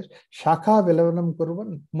puts it is, Shakha Vilavanam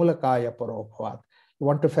Kurvan Mulakaya Parobhavat. You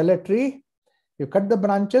want to fell a tree, you cut the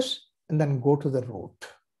branches and then go to the root.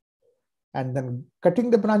 And then cutting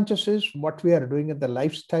the branches is what we are doing in the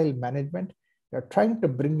lifestyle management. We are trying to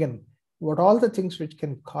bring in what all the things which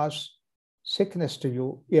can cause sickness to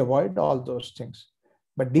you, you avoid all those things.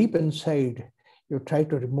 But deep inside, you try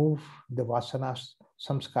to remove the vasanas,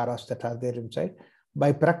 samskaras that are there inside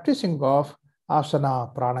by practicing of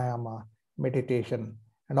asana, pranayama, meditation,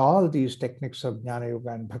 and all these techniques of Jnana Yoga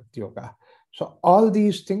and Bhakti Yoga. So all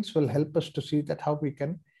these things will help us to see that how we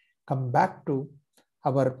can come back to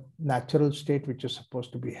our natural state, which is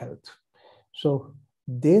supposed to be health. So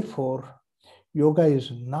therefore, yoga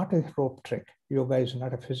is not a rope trick. Yoga is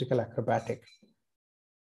not a physical acrobatic.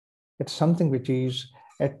 It's something which is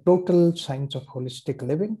a total science of holistic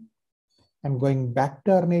living and going back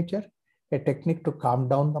to our nature, a technique to calm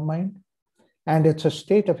down the mind. And it's a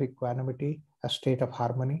state of equanimity, a state of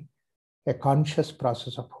harmony, a conscious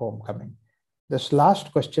process of homecoming. This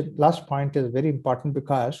last point is very important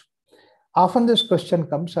because often this question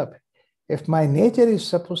comes up. If my nature is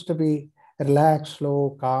supposed to be relaxed,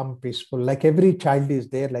 slow, calm, peaceful, like every child is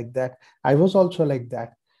there like that, I was also like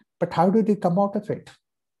that. But how did we come out of it?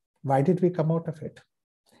 Why did we come out of it?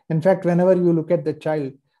 In fact, whenever you look at the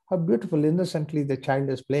child, how beautiful, innocently the child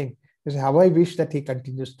is playing. You say, how I wish that he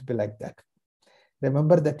continues to be like that.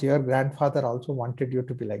 Remember that your grandfather also wanted you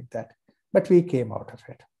to be like that, but we came out of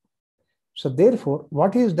it. So therefore,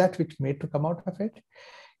 what is that which made to come out of it?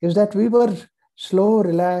 Is that we were slow,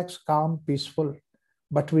 relaxed, calm, peaceful,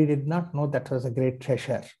 but we did not know that was a great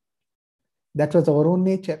treasure. That was our own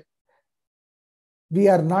nature. We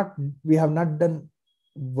have not done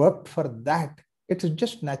work for that. It is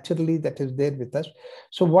just naturally that is there with us.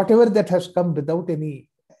 So whatever that has come without any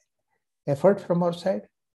effort from our side,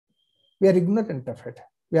 we are ignorant of it.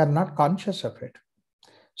 We are not conscious of it.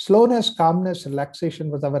 Slowness, calmness, relaxation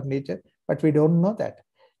was our nature, but we don't know that.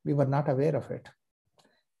 We were not aware of it.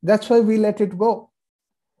 That's why we let it go.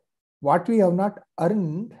 What we have not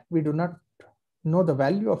earned, we do not know the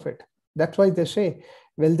value of it. That's why they say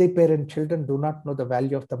wealthy parent children do not know the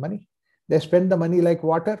value of the money. They spend the money like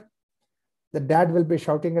water. The dad will be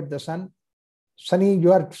shouting at the son, Sonny,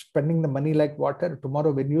 you are spending the money like water.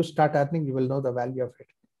 Tomorrow when you start earning, you will know the value of it.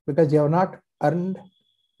 Because you have not earned,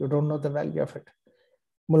 you don't know the value of it.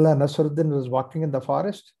 Mullah Nasruddin was walking in the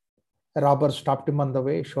forest. A robber stopped him on the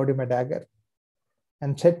way, showed him a dagger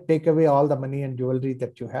and said, take away all the money and jewelry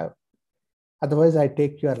that you have. Otherwise, I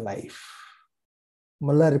take your life.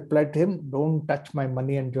 Mullah replied to him, don't touch my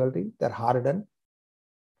money and jewelry. They're hard-earned.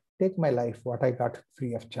 Take my life, what I got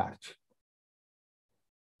free of charge.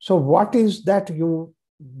 So what is that you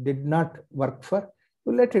did not work for?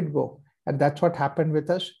 You let it go. And that's what happened with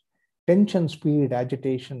us. Tension, speed,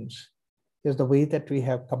 agitations is the way that we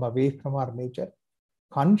have come away from our nature.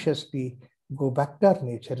 Consciously go back to our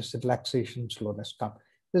nature is relaxation, slowness, calm.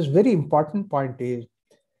 This very important point is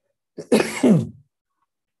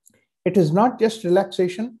it is not just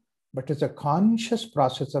relaxation, but it's a conscious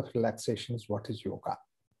process of relaxation is what is yoga.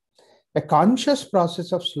 A conscious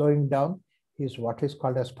process of slowing down is what is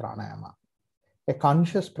called as pranayama. A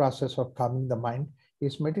conscious process of calming the mind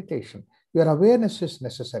is meditation. Your awareness is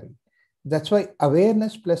necessary. That's why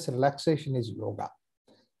awareness plus relaxation is yoga.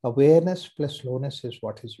 Awareness plus slowness is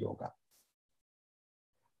what is yoga.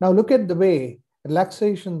 Now look at the way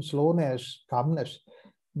relaxation, slowness, calmness,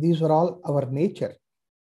 these are all our nature.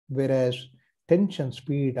 whereas tension,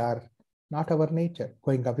 speed are not our nature,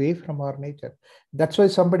 going away from our nature. That's why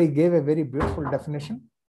somebody gave a very beautiful definition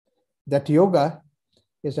that yoga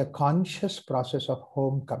is a conscious process of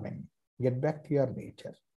homecoming. Get back to your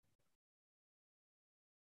nature.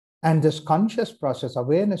 And this conscious process,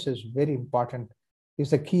 awareness is very important,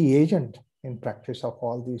 is a key agent in practice of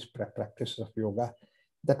all these practices of yoga.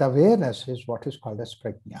 That awareness is what is called as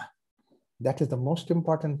prajna. That is the most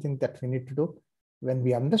important thing that we need to do. When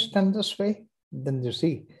we understand this way, then you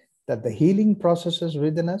see that the healing process is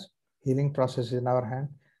within us, healing process is in our hand.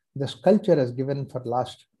 This culture has given for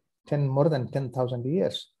last more than 10,000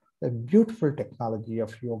 years, a beautiful technology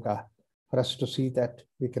of yoga for us to see that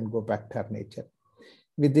we can go back to our nature.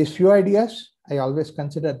 With these few ideas, I always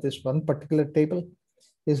consider this one particular table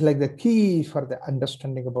is like the key for the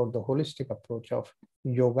understanding about the holistic approach of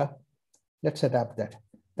yoga. Let's adapt that.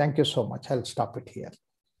 Thank you so much. I'll stop it here.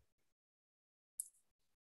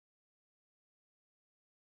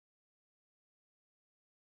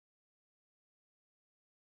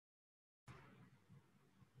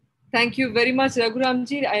 Thank you very much,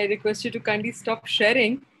 Raghuramji. I request you to kindly stop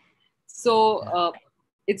sharing. So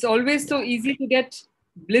it's always so easy to get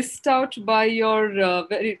blissed out by your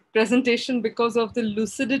very presentation because of the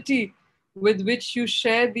lucidity with which you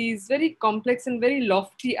share these very complex and very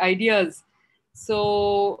lofty ideas.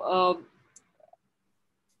 So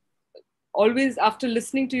always after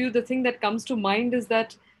listening to you, the thing that comes to mind is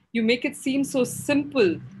that you make it seem so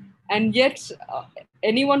simple, and yet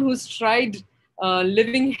anyone who's tried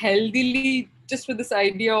living healthily just with this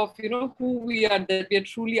idea of who we are, that we are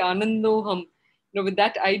truly anandoham, with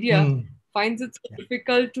that idea finds it so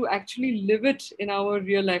difficult to actually live it in our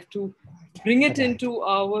real life, to bring it into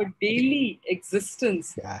our daily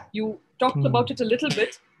existence. You talked about it a little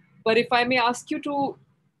bit, but if I may ask you to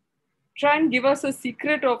try and give us a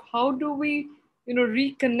secret of how do we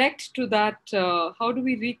reconnect to that, how do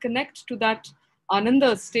we reconnect to that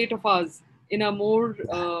ananda state of ours in a more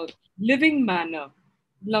living manner.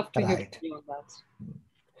 Love to hear you on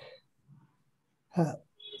that.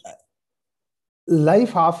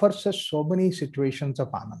 Life offers us so many situations of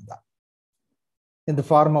ananda in the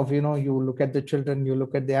form of, you look at the children, you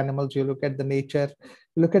look at the animals, you look at the nature,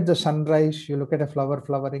 you look at the sunrise, you look at a flower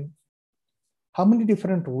flowering. How many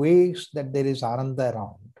different ways that there is ananda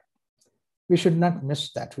around. We should not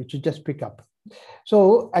miss that. We should just pick up.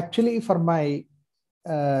 So actually for my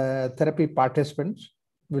therapy participants,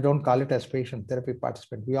 we don't call it as patient, therapy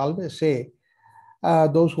participant. We always say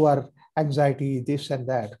those who are anxiety, this and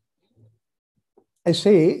that. I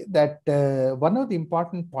say that one of the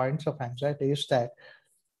important points of anxiety is that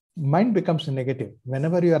mind becomes negative.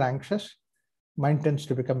 Whenever you are anxious, mind tends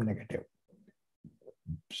to become negative.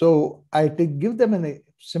 So I give them a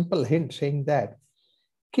simple hint saying that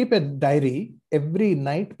keep a diary every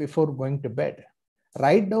night before going to bed.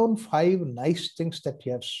 Write down 5 nice things that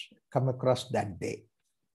you have come across that day.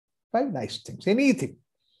 5 nice things, anything.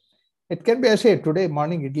 It can be, I say, today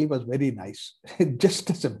morning idli was very nice. Just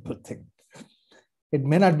a simple thing. It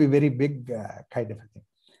may not be very big kind of a thing.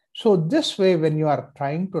 So this way, when you are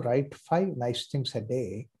trying to write 5 nice things a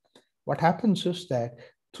day, what happens is that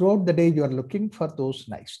throughout the day, you are looking for those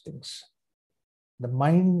nice things. The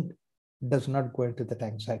mind does not go into that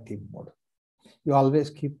anxiety mode. You always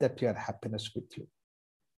keep that your happiness with you.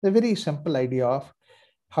 The very simple idea of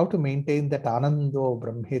how to maintain that anando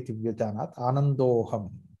brahmeti vyajanat,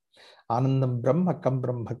 anandoham. Anandam Brahma Kam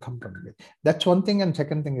Brahma Kam Brahma. That's one thing. And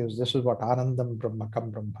second thing is, this is what Anandam Brahma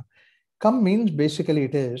Kam Brahma. Kam means basically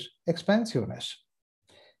it is expansiveness.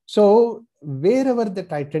 So wherever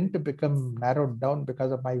that I tend to become narrowed down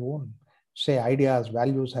because of my own, say, ideas,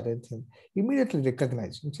 values or anything, immediately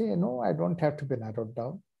recognize and say, no, I don't have to be narrowed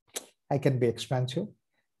down. I can be expansive.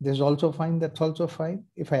 This is also fine. That's also fine.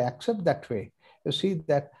 If I accept that way, you see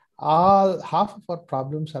that half of our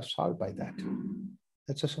problems are solved by that.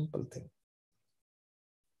 It's a simple thing.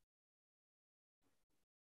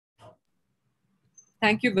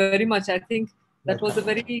 Thank you very much. I think that was a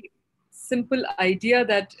very simple idea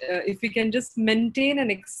that if we can just maintain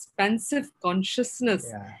an expansive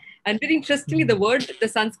consciousness. And very interestingly, the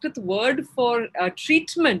Sanskrit word for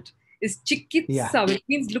treatment is chikitsa, which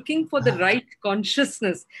means looking for the right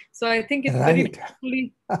consciousness. So I think it's very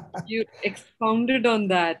beautifully you expounded on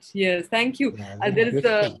that. Yes, thank you.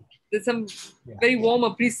 There's some very warm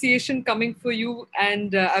appreciation coming for you.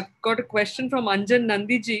 And I've got a question from Anjan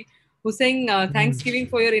Nandiji, who's saying, thanks giving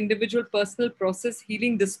for your individual personal process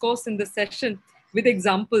healing discourse in the session with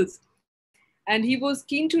examples. And he was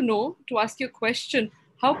keen to know, to ask you a question,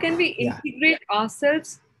 how can we integrate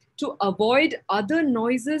ourselves to avoid other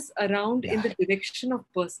noises around in the direction of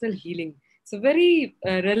personal healing? It's a very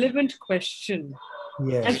relevant question.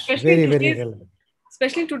 And Yes, especially very, in very today's, relevant.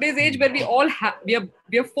 especially in today's age where we all we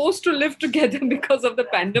are forced to live together because of the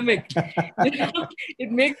pandemic. You know,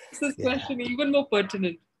 it makes this Yeah. question even more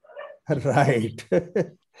pertinent. Right.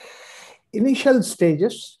 Initial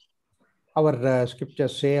stages, our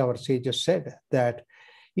scriptures say, our sages said that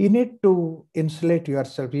you need to insulate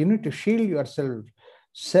yourself, you need to shield yourself,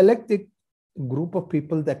 select the group of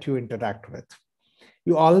people that you interact with.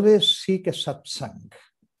 You always seek a satsang.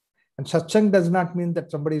 And satsang does not mean that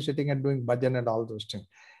somebody is sitting and doing bhajan and all those things.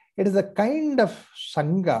 It is a kind of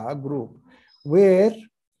sangha group where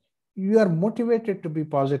you are motivated to be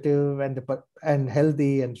positive and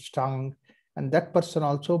healthy and strong. And that person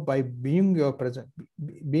also, by being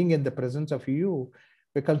being in the presence of you,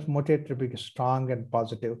 becomes motivated to be strong and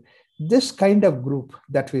positive. This kind of group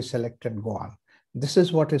that we select and go on. This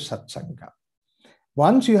is what is satsanga.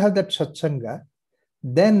 Once you have that satsanga,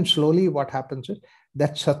 then slowly what happens is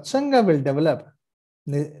that satsanga will develop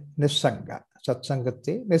nissanga,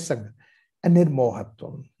 satsangate, nissanga, and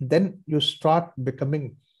nirmohatvam. Then you start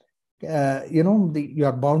becoming,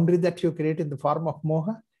 your boundary that you create in the form of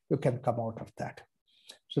moha, you can come out of that.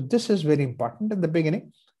 So this is very important in the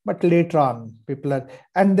beginning, but later on,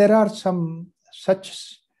 and there are some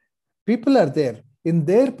such people are there. In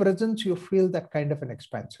their presence, you feel that kind of an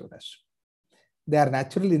expansiveness. They are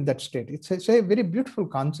naturally in that state. It's a very beautiful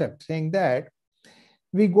concept, saying that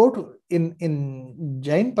we go to, in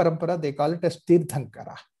Jain Parampara, they call it as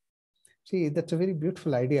Tirthankara. See, that's a very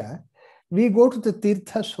beautiful idea. We go to the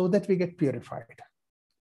Tirtha so that we get purified.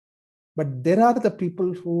 But there are the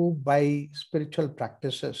people who, by spiritual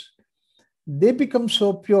practices, they become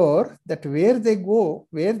so pure that where they go,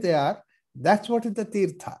 where they are, that's what is the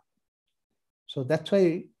Tirtha. So that's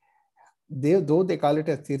why though they call it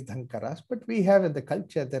as Tirthankaras, but we have in the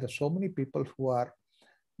culture, there are so many people who are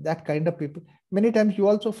that kind of people. Many times you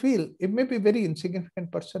also feel it may be a very insignificant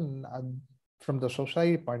person from the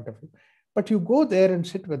society point of view, but you go there and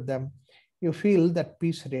sit with them, you feel that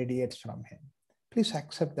peace radiates from him. Please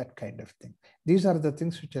accept that kind of thing. These are the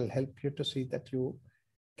things which will help you to see that you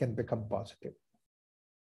can become positive.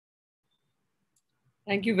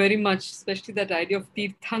 Thank you very much, especially that idea of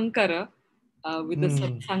Tirthankara with the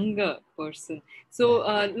satsanga person. So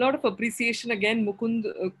a lot of appreciation again. Mukund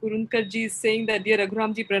Kurunkarji is saying that, dear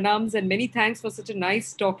Raghuramji, pranams and many thanks for such a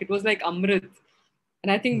nice talk. It was like Amrit.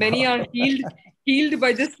 And I think many are healed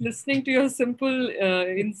by just listening to your simple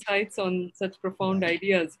insights on such profound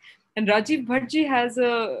ideas. And Rajiv Bhattji has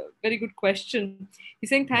a very good question. He's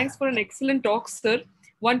saying, thanks for an excellent talk, sir.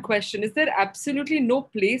 One question, is there absolutely no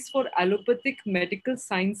place for allopathic medical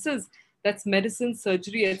sciences, that's medicine,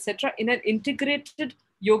 surgery, etc., in an integrated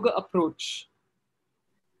yoga approach?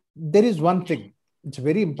 There is one thing. It's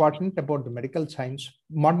very important about the medical science,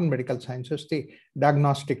 modern medical sciences, the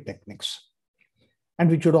diagnostic techniques. And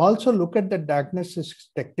we should also look at the diagnostic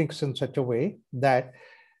techniques in such a way that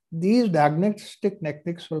these diagnostic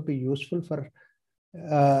techniques will be useful for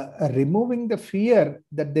removing the fear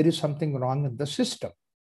that there is something wrong in the system.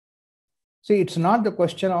 See, it's not the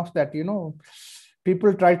question of that,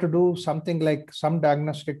 people try to do something like some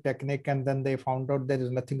diagnostic technique and then they found out there is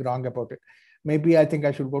nothing wrong about it. Maybe I think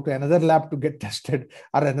I should go to another lab to get tested,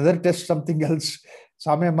 or another test something else,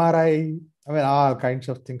 some MRI, all kinds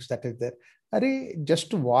of things that is there. Just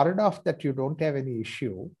to ward off that you don't have any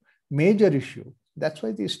issue, major issue. That's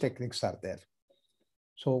why these techniques are there.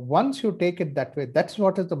 So once you take it that way, that's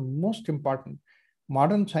what is the most important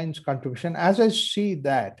modern science contribution. As I see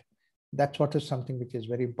that, that's what is something which is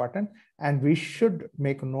very important. And we should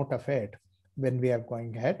make a note of it when we are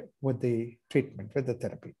going ahead with the treatment, with the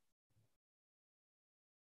therapy.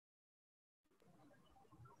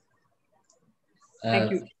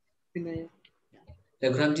 Thank you, Vinaya.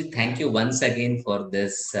 Raghuramji, thank you once again for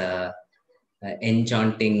this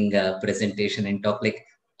enchanting presentation and talk. Like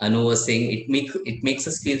Anu was saying, it makes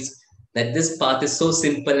us feel that this path is so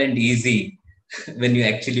simple and easy when you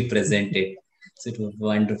actually present it. So it was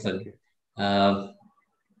wonderful.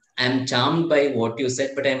 I'm charmed by what you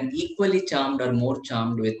said, but I'm equally charmed or more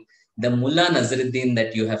charmed with the Mullah Nazruddin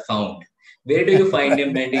that you have found. Where do you find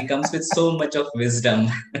him? And he comes with so much of wisdom.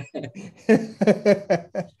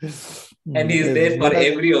 And he's there for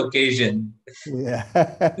every occasion. Yeah.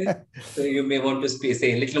 So you may want to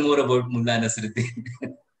say a little more about Mullah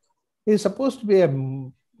Nasruddin. He's supposed to be a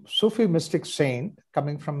Sufi mystic saint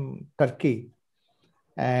coming from Turkey.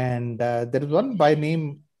 And there is one by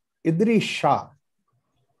name Idris Shah.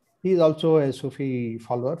 He is also a Sufi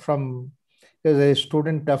follower he's a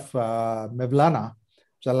student of Mevlana,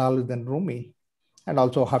 Jalaluddin Rumi, and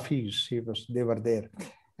also Hafiz. They were there.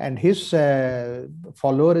 And his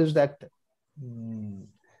follower is that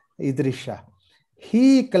Idrisha.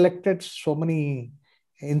 He collected so many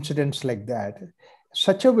incidents like that,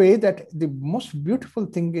 such a way that the most beautiful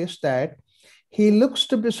thing is that he looks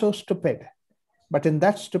to be so stupid, but in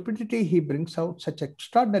that stupidity, he brings out such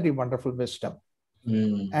extraordinary, wonderful wisdom,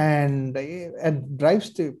 and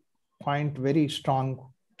drives the point very strong.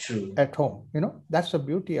 True. At home. That's the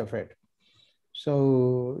beauty of it.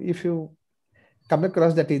 So if you come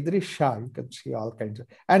across that Idris Shah, you can see all kinds of.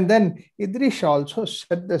 And then Idris Shah also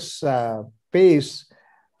set this pace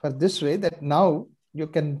for this way that now you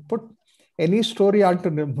can put any story onto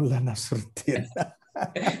Mullah Nasruddin.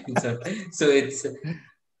 So it's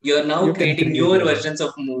you're now creating newer versions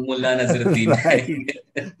of Mullah Nasruddin.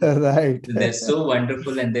 Right. They're so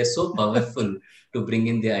wonderful and they're so powerful to bring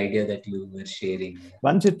in the idea that you were sharing.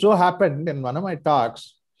 Once it so happened in one of my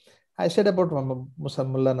talks, I said about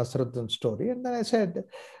Mullah Nasruddin's story, and then I said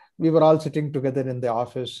we were all sitting together in the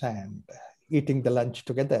office and eating the lunch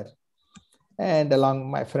together. And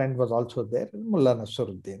along my friend was also there, Mullah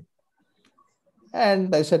Nasruddin.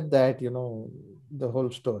 And I said that, the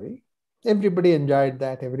whole story. Everybody enjoyed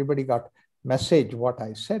that. Everybody got message what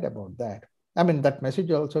I said about that. I mean, that message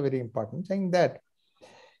is also very important, saying that,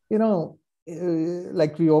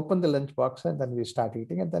 like we opened the lunchbox and then we start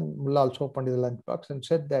eating. And then Mullah also opened the lunchbox and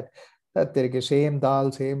said that there is same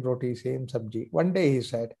dal, same roti, same sabji. One day he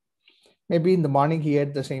said, maybe in the morning he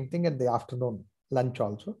ate the same thing, and the afternoon lunch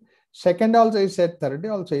also. Second also he said, third day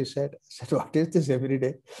also he said, what is this every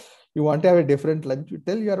day? You want to have a different lunch, you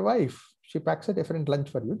tell your wife. She packs a different lunch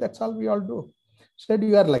for you. That's all we all do. Said,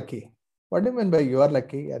 you are lucky. What do you mean by you are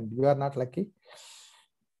lucky and you are not lucky?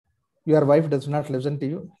 Your wife does not listen to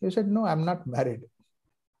you. He said, no, I'm not married.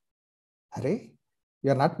 Are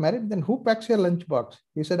you're not married? Then who packs your lunchbox?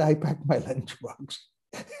 He said, I pack my lunchbox.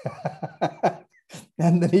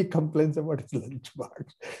 And then he complains about his lunchbox.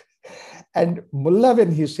 And Mullah,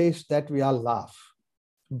 when he says that, we all laugh.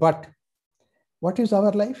 But what is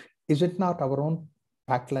our life? Is it not our own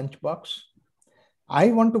packed lunchbox? I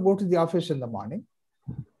want to go to the office in the morning.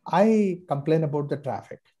 I complain about the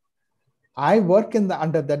traffic. I work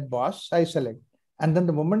under that boss, I select. And then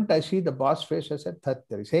the moment I see the boss face, I said,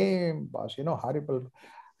 there is same boss, horrible.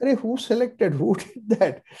 Who selected? Who did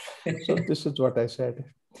that? So this is what I said.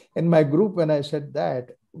 In my group, when I said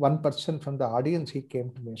that, one person from the audience, he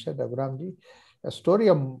came to me and said, Raghuramji, a story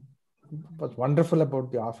was wonderful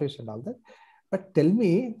about the office and all that. But tell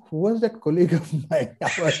me, who was that colleague of mine?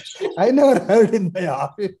 I never heard in my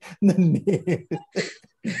office the name.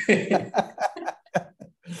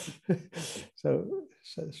 So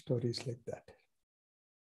stories like that.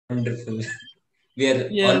 Wonderful. We are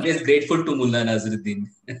always grateful to Mullah Nasruddin.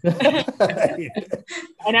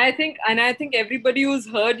 And I think everybody who's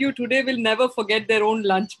heard you today will never forget their own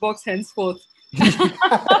lunchbox henceforth.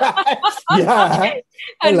 Yeah.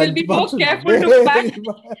 And we'll be more careful to pack.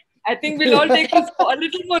 I think we'll all take a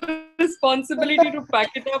little more responsibility to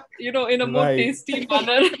pack it up, in a more tasty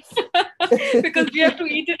manner. Because we have to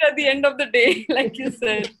eat it at the end of the day, like you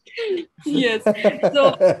said. Yes.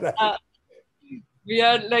 So we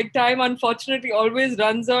are like, time unfortunately always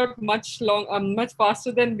runs out much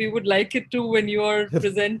faster than we would like it to when you are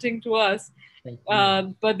presenting to us.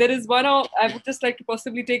 But there is I would just like to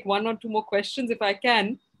possibly take one or two more questions if I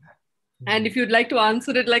can. And if you'd like to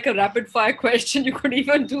answer it like a rapid fire question, you could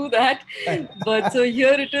even do that. But so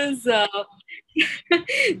here it is.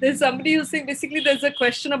 There's somebody who's saying, basically there's a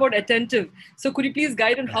question about attentive. So could you please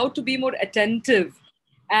guide on how to be more attentive?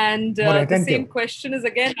 And the same question is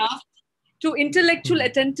again asked to intellectual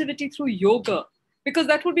attentivity through yoga, because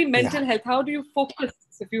that would be mental health. How do you focus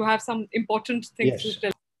if you have some important things to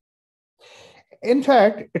tell? In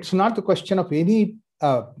fact, it's not the question of any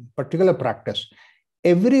particular practice.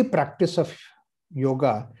 Every practice of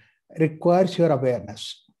yoga requires your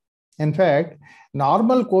awareness. In fact,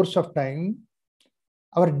 normal course of time,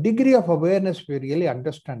 our degree of awareness, we really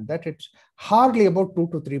understand that it's hardly about 2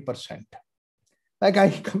 to 3%. Like I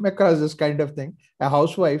come across this kind of thing, a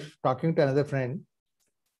housewife talking to another friend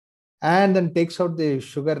and then takes out the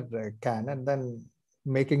sugar can and then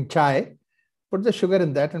making chai, put the sugar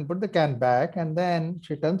in that and put the can back. And then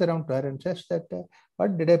she turns around to her and says that,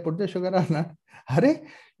 what, did I put the sugar or not? Hurry,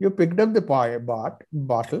 you picked up the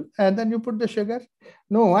bottle and then you put the sugar.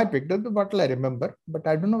 No, I picked up the bottle, I remember, but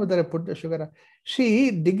I don't know whether I put the sugar on. See,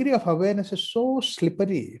 degree of awareness is so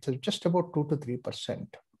slippery. It's just about 2 to 3%.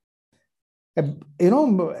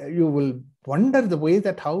 You will wonder the way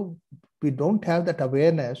that how we don't have that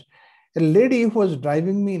awareness. A lady who was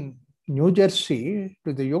driving me in New Jersey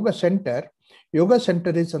to the yoga center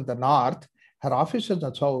is in the north, her office is in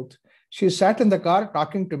the south. She sat in the car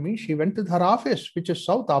talking to me. She went to her office, which is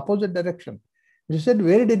south, opposite direction. She said,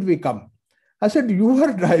 where did we come? I said, you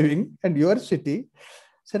were driving and your city.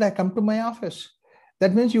 Said, I come to my office.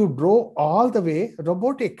 That means you drove all the way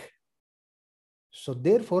robotic. So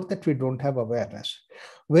therefore that we don't have awareness.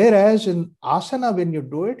 Whereas in asana, when you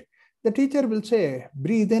do it, the teacher will say,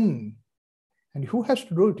 breathe in. And who has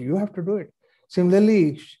to do it? You have to do it.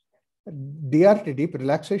 Similarly, DRT, deep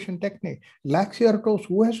relaxation technique, relax your toes.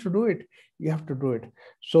 Who has to do it? You have to do it.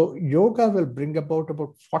 So yoga will bring about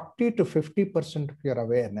 40 to 50% of your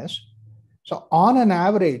awareness. So on an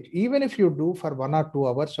average, even if you do for 1 or 2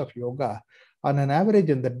 hours of yoga, on an average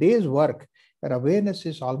in the day's work, your awareness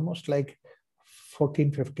is almost like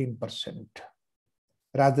 14, 15%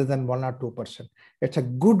 rather than 1 or 2%. It's a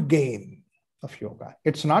good gain of yoga.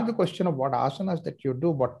 It's not the question of what asanas that you do,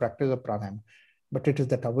 what practice of pranayama, but it is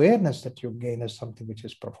that awareness that you gain is something which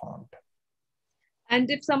is profound. And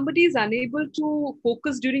if somebody is unable to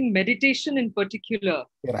focus during meditation in particular,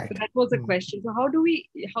 right. So that was a question. So how do we,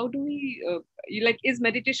 like, is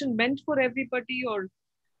meditation meant for everybody or?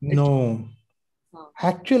 No.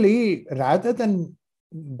 Actually, rather than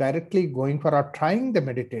directly going for or trying the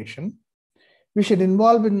meditation, we should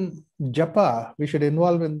involve in japa. We should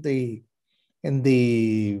involve in the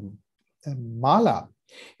mala.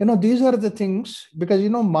 These are the things, because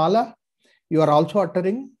mala, you are also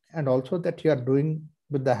uttering and also that you are doing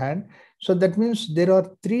with the hand. So that means there are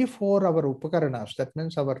 3-4 our upakaranas, that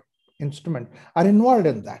means our instrument, are involved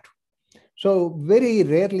in that. So very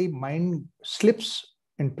rarely mind slips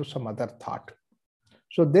into some other thought.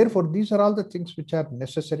 So therefore, these are all the things which are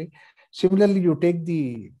necessary. Similarly, you take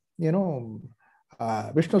the, Vishnu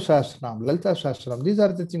Sahasranam, Lalita Sahasranam, these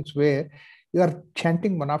are the things where you are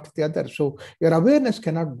chanting one after the other. So your awareness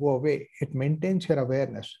cannot go away. It maintains your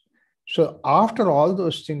awareness. So after all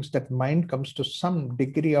those things, that mind comes to some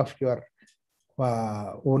degree of your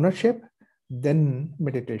ownership, then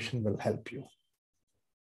meditation will help you.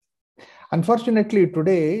 Unfortunately,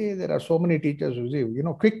 today, there are so many teachers who say,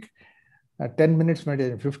 quick 10 minutes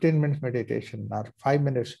meditation, 15 minutes meditation, or 5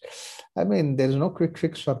 minutes. I mean, there is no quick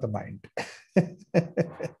fix for the mind.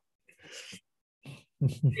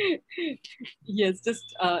 Yes,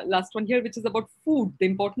 just last one here, which is about food, the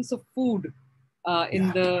importance of food in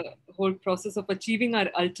the whole process of achieving our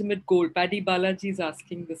ultimate goal. Paddy Balaji is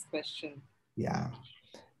asking this question. Yeah.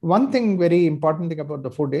 One thing, very important thing about the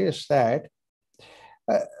food is that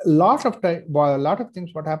a lot of things,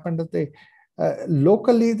 what happened is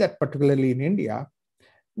locally, that particularly in India,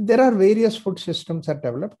 there are various food systems that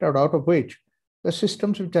developed, out of which the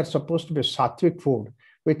systems which are supposed to be sattvic food,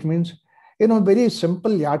 which means, very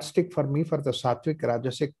simple yardstick for me for the sattvic,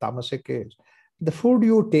 rajasic, tamasic is the food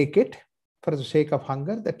you take it for the sake of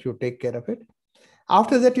hunger, that you take care of it.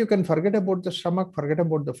 After that, you can forget about the stomach, forget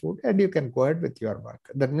about the food, and you can go ahead with your work.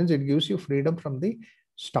 That means it gives you freedom from the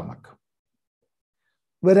stomach.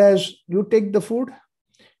 Whereas you take the food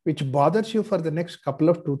which bothers you for the next couple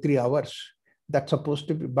of 2-3 hours, that's supposed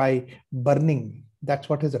to be by burning. That's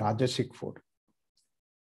what is rajasic food.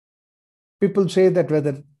 People say that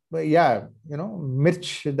whether,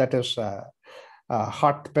 mirch, that is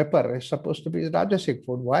hot pepper, is supposed to be rajasic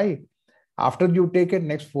food. Why? After you take it,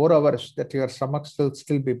 next 4 hours, that your stomach still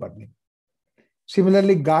be burning.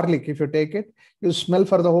 Similarly, garlic, if you take it, you smell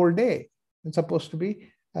for the whole day. It's supposed to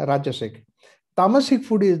be rajasic. Tamasic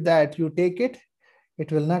food is that you take it,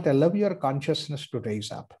 it will not allow your consciousness to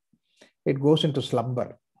raise up. It goes into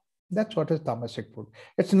slumber. That's what is tamasic food.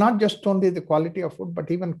 It's not just only the quality of food, but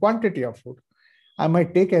even quantity of food. I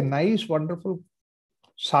might take a nice, wonderful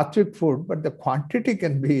sattvic food, but the quantity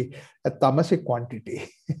can be a tamasic quantity.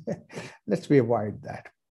 Let's avoid that.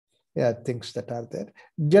 Yeah, things that are there.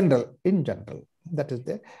 In general, that is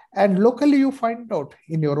there. And locally, you find out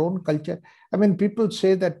in your own culture. I mean, people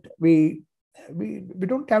say that we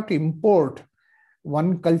don't have to import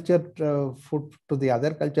one culture food to the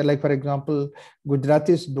other culture. Like, for example,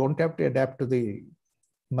 Gujaratis don't have to adapt to the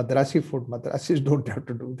Madrasi food. Madrasis don't have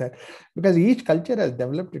to do that, because each culture has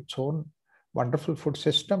developed its own wonderful food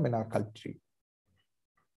system in our country.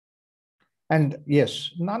 And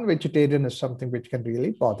yes, non-vegetarian is something which can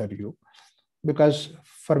really bother you, because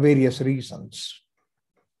for various reasons,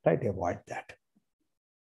 try to avoid that.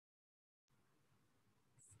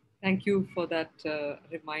 Thank you for that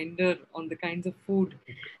reminder on the kinds of food.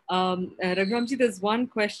 Raghuramji, there's one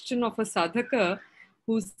question of a sadhaka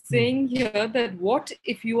who's saying here that what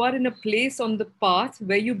if you are in a place on the path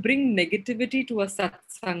where you bring negativity to a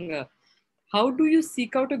satsanga? How do you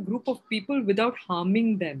seek out a group of people without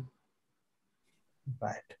harming them?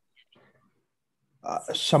 Right.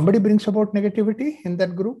 Somebody brings about negativity in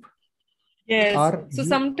that group? Yes. So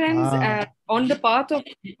sometimes on the path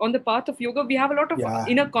of yoga, we have a lot of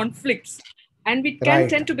inner conflicts. And we can Right.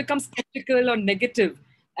 tend to become skeptical or negative.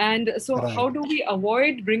 And so Right. how do we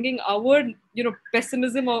avoid bringing our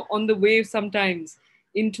pessimism on the wave sometimes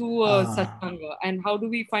into Ah, satsanga, and how do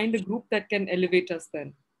we find a group that can elevate us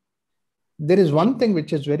then? there is one thing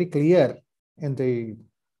which is very clear in the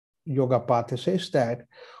yoga path. It says that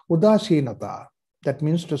udasinata, that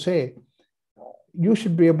means to say you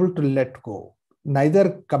should be able to let go,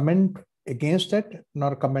 neither comment against it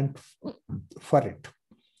nor comment for it.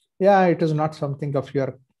 Yeah, it is not something of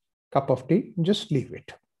your cup of tea, just leave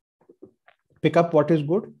it. Pick up what is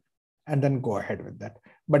good and then go ahead with that.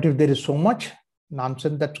 But if there is so much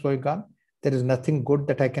nonsense that's going on, there is nothing good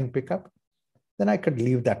that I can pick up, then I could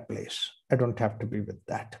leave that place. I don't have to be with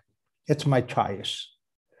that. It's my choice.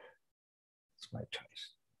 It's my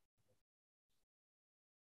choice.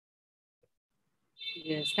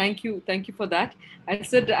 Yes, thank you. Thank you for that. I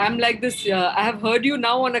said, I'm like this. I have heard you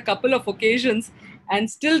now on a couple of occasions, and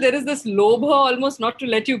still there is this lobha almost not to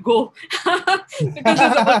let you go because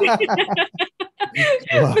there's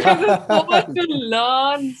because there's so much to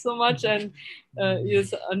learn, so much, and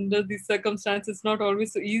yes, under these circumstances, it's not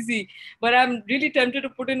always so easy. But I'm really tempted to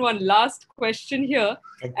put in one last question here,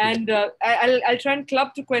 Thank you. and I'll try and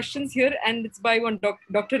club two questions here, and it's by one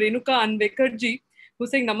Dr. Renuka Anvekarji,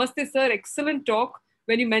 who's saying, Namaste, sir, excellent talk.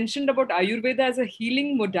 When you mentioned about Ayurveda as a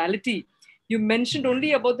healing modality, you mentioned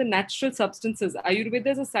only about the natural substances. Ayurveda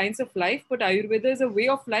is a science of life, but Ayurveda is a way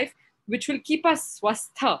of life which will keep us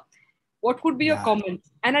swastha. What would be your Yeah. comment?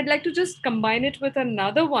 And I'd like to just combine it with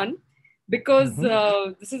another one, because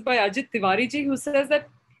this is by Ajit Tiwari ji, who says that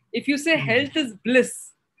if you say health is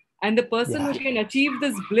bliss, and the person Yeah. who can achieve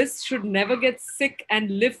this bliss should never get sick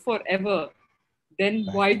and live forever, then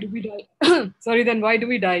Right. why do we die? Sorry, then why do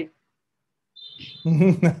we die?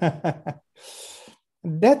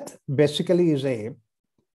 Death basically is a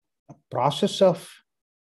process of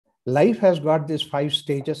life. Has got these 5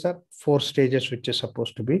 stages or 4 stages, which is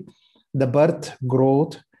supposed to be the birth,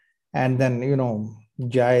 growth, and then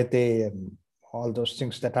jayate and all those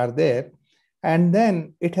things that are there, and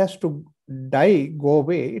then it has to die, go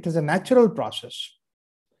away. It is a natural process.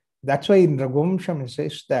 That's why in Raghuram it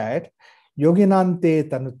says that yoginante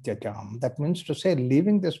tanutyajam. That means to say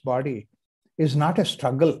leaving this body is not a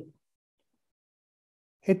struggle.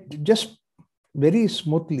 It just very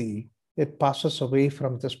smoothly it passes away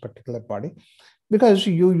from this particular body, because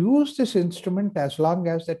you use this instrument as long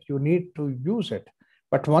as that you need to use it.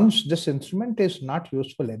 But once this instrument is not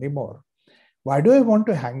useful anymore, why do I want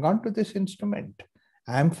to hang on to this instrument?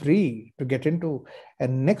 I'm free to get into a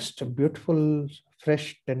next beautiful,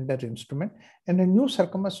 fresh, tender instrument and a new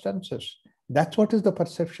circumstances. That's what is the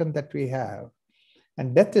perception that we have.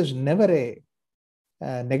 And death is never a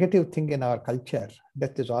negative thing in our culture.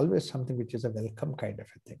 Death is always something which is a welcome kind of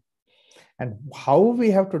a thing. And how we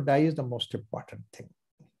have to die is the most important thing.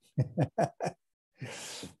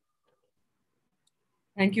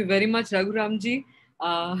 Thank you very much, Raghuramji.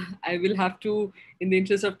 I will have to, in the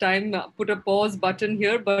interest of time, put a pause button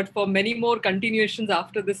here, but for many more continuations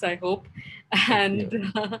after this, I hope.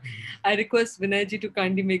 And I request Vinayji to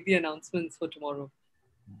kindly make the announcements for tomorrow.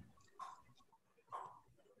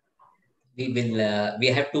 We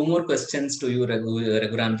have 2 more questions to you,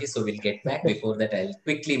 Raghuramji, so we'll get back. Before that, I'll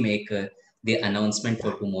quickly make the announcement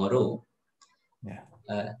for tomorrow. Yeah.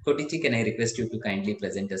 Kotichi, can I request you to kindly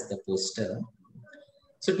present us the poster?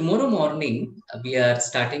 So tomorrow morning, we are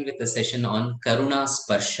starting with a session on Karuna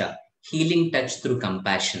Sparsha, healing touch through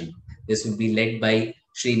compassion. This will be led by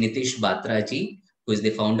Sri Nitish Batraji, who is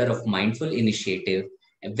the founder of Mindful Initiative,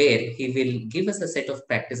 where he will give us a set of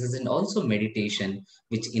practices and also meditation,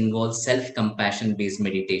 which involves self-compassion based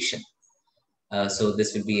meditation. So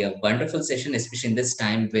this will be a wonderful session, especially in this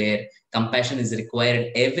time where compassion is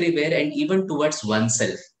required everywhere and even towards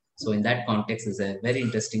oneself. So in that context, is a very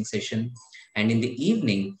interesting session. And in the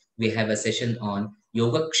evening, we have a session on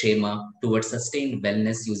Yogashree towards sustained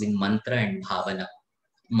wellness using mantra and bhavana.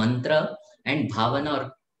 Mantra and bhavana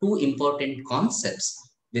are 2 important concepts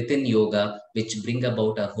within yoga which bring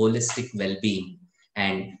about a holistic well-being.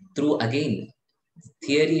 And through again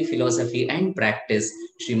theory, philosophy, and practice,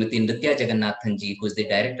 Srimati Nritya Jagannathanji, who is the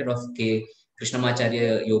director of K.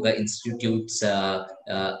 Krishnamacharya Yoga Institute's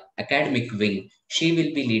academic wing, she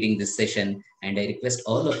will be leading this session. And I request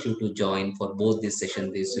all of you to join for both these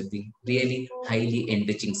sessions. These will be really highly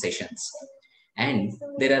enriching sessions. And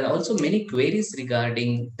there are also many queries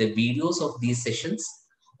regarding the videos of these sessions.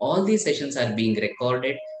 All these sessions are being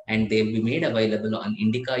recorded and they will be made available on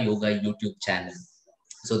Indica Yoga YouTube channel.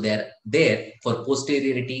 So they're there for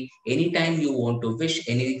posterity. Anytime you want to wish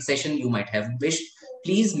any session you might have wished,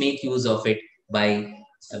 please make use of it by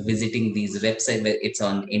visiting these websites. It's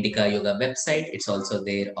on Indica Yoga website. It's also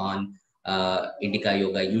there on Indica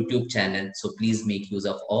Yoga YouTube channel. So please make use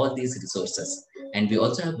of all these resources. And we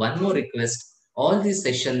also have one more request. All these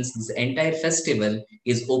sessions, this entire festival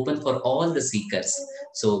is open for all the seekers.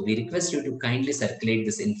 So we request you to kindly circulate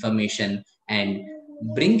this information and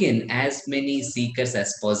bring in as many seekers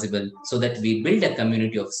as possible so that we build a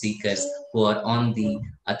community of seekers who are on the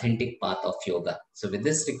authentic path of yoga. So with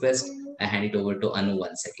this request, I hand it over to Anu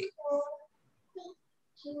once again.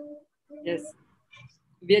 Yes.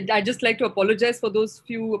 I'd just like to apologize for those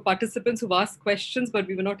few participants who've asked questions, but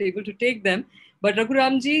we were not able to take them. But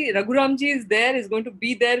Raghuramji is there, is going to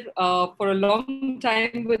be there for a long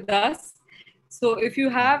time with us. So if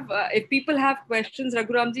people have questions,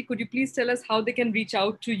 Raghuramji, could you please tell us how they can reach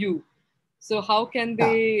out to you? So how can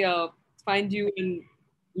they find you and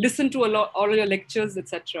listen to all your lectures,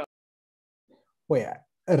 etc.? Oh yeah,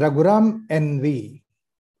 Raghuram NV.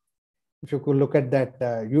 If you could look at that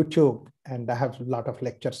YouTube, and I have a lot of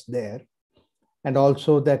lectures there, and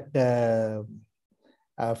also that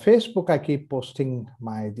Facebook, I keep posting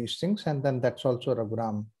these things, and then that's also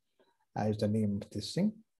Raghuram is the name of this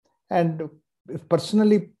thing. And if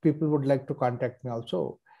personally people would like to contact me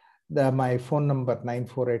also, my phone number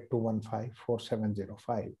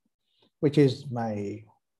 948-215-4705, which is my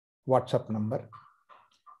WhatsApp number.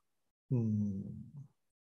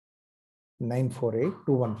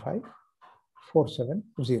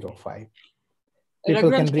 948-215-4705.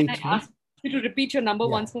 People can reach me. Ask you to repeat your number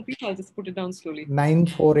once more, please? I'll just put it down slowly.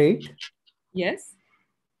 948. Yes.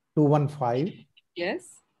 215.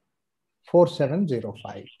 Yes.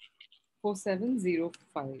 4705.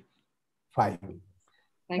 4705.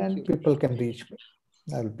 Thank you. People can reach me.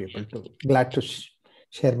 I'll be able to glad to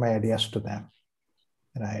share my ideas to them.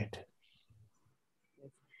 Right.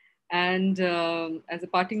 And as a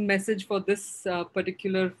parting message for this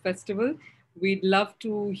particular festival, we'd love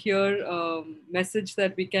to hear a message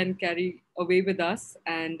that we can carry away with us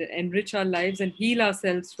and enrich our lives and heal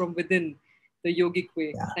ourselves from within the yogic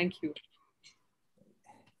way. Yeah. Thank you.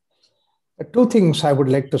 Two things I would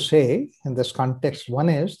like to say in this context. One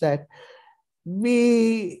is that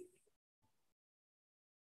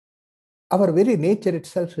our very nature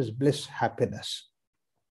itself is bliss, happiness.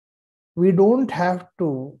 We don't have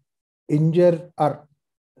to injure or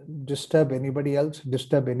disturb anybody else,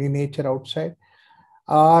 disturb any nature outside,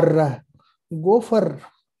 or go for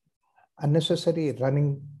unnecessary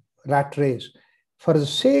running rat race for the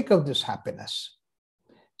sake of this happiness.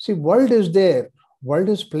 See, world is there, world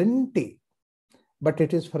is plenty, but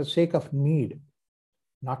it is for the sake of need,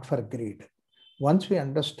 not for greed. Once we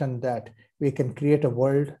understand that, we can create a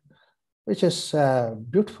world which is a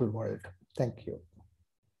beautiful world. Thank you.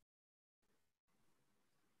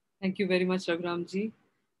 Thank you very much, Raghuramji.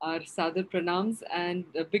 Our Sadar Pranams and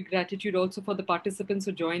a big gratitude also for the participants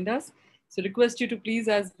who joined us. So request you to please,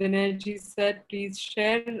 as Vinayji said, please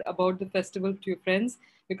share about the festival to your friends,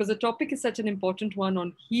 because the topic is such an important one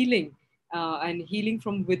on healing and healing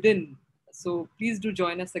from within. So please do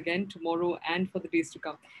join us again tomorrow and for the days to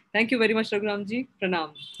come. Thank you very much, Raghuramji.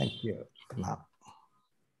 Pranam. Thank you. Pranam.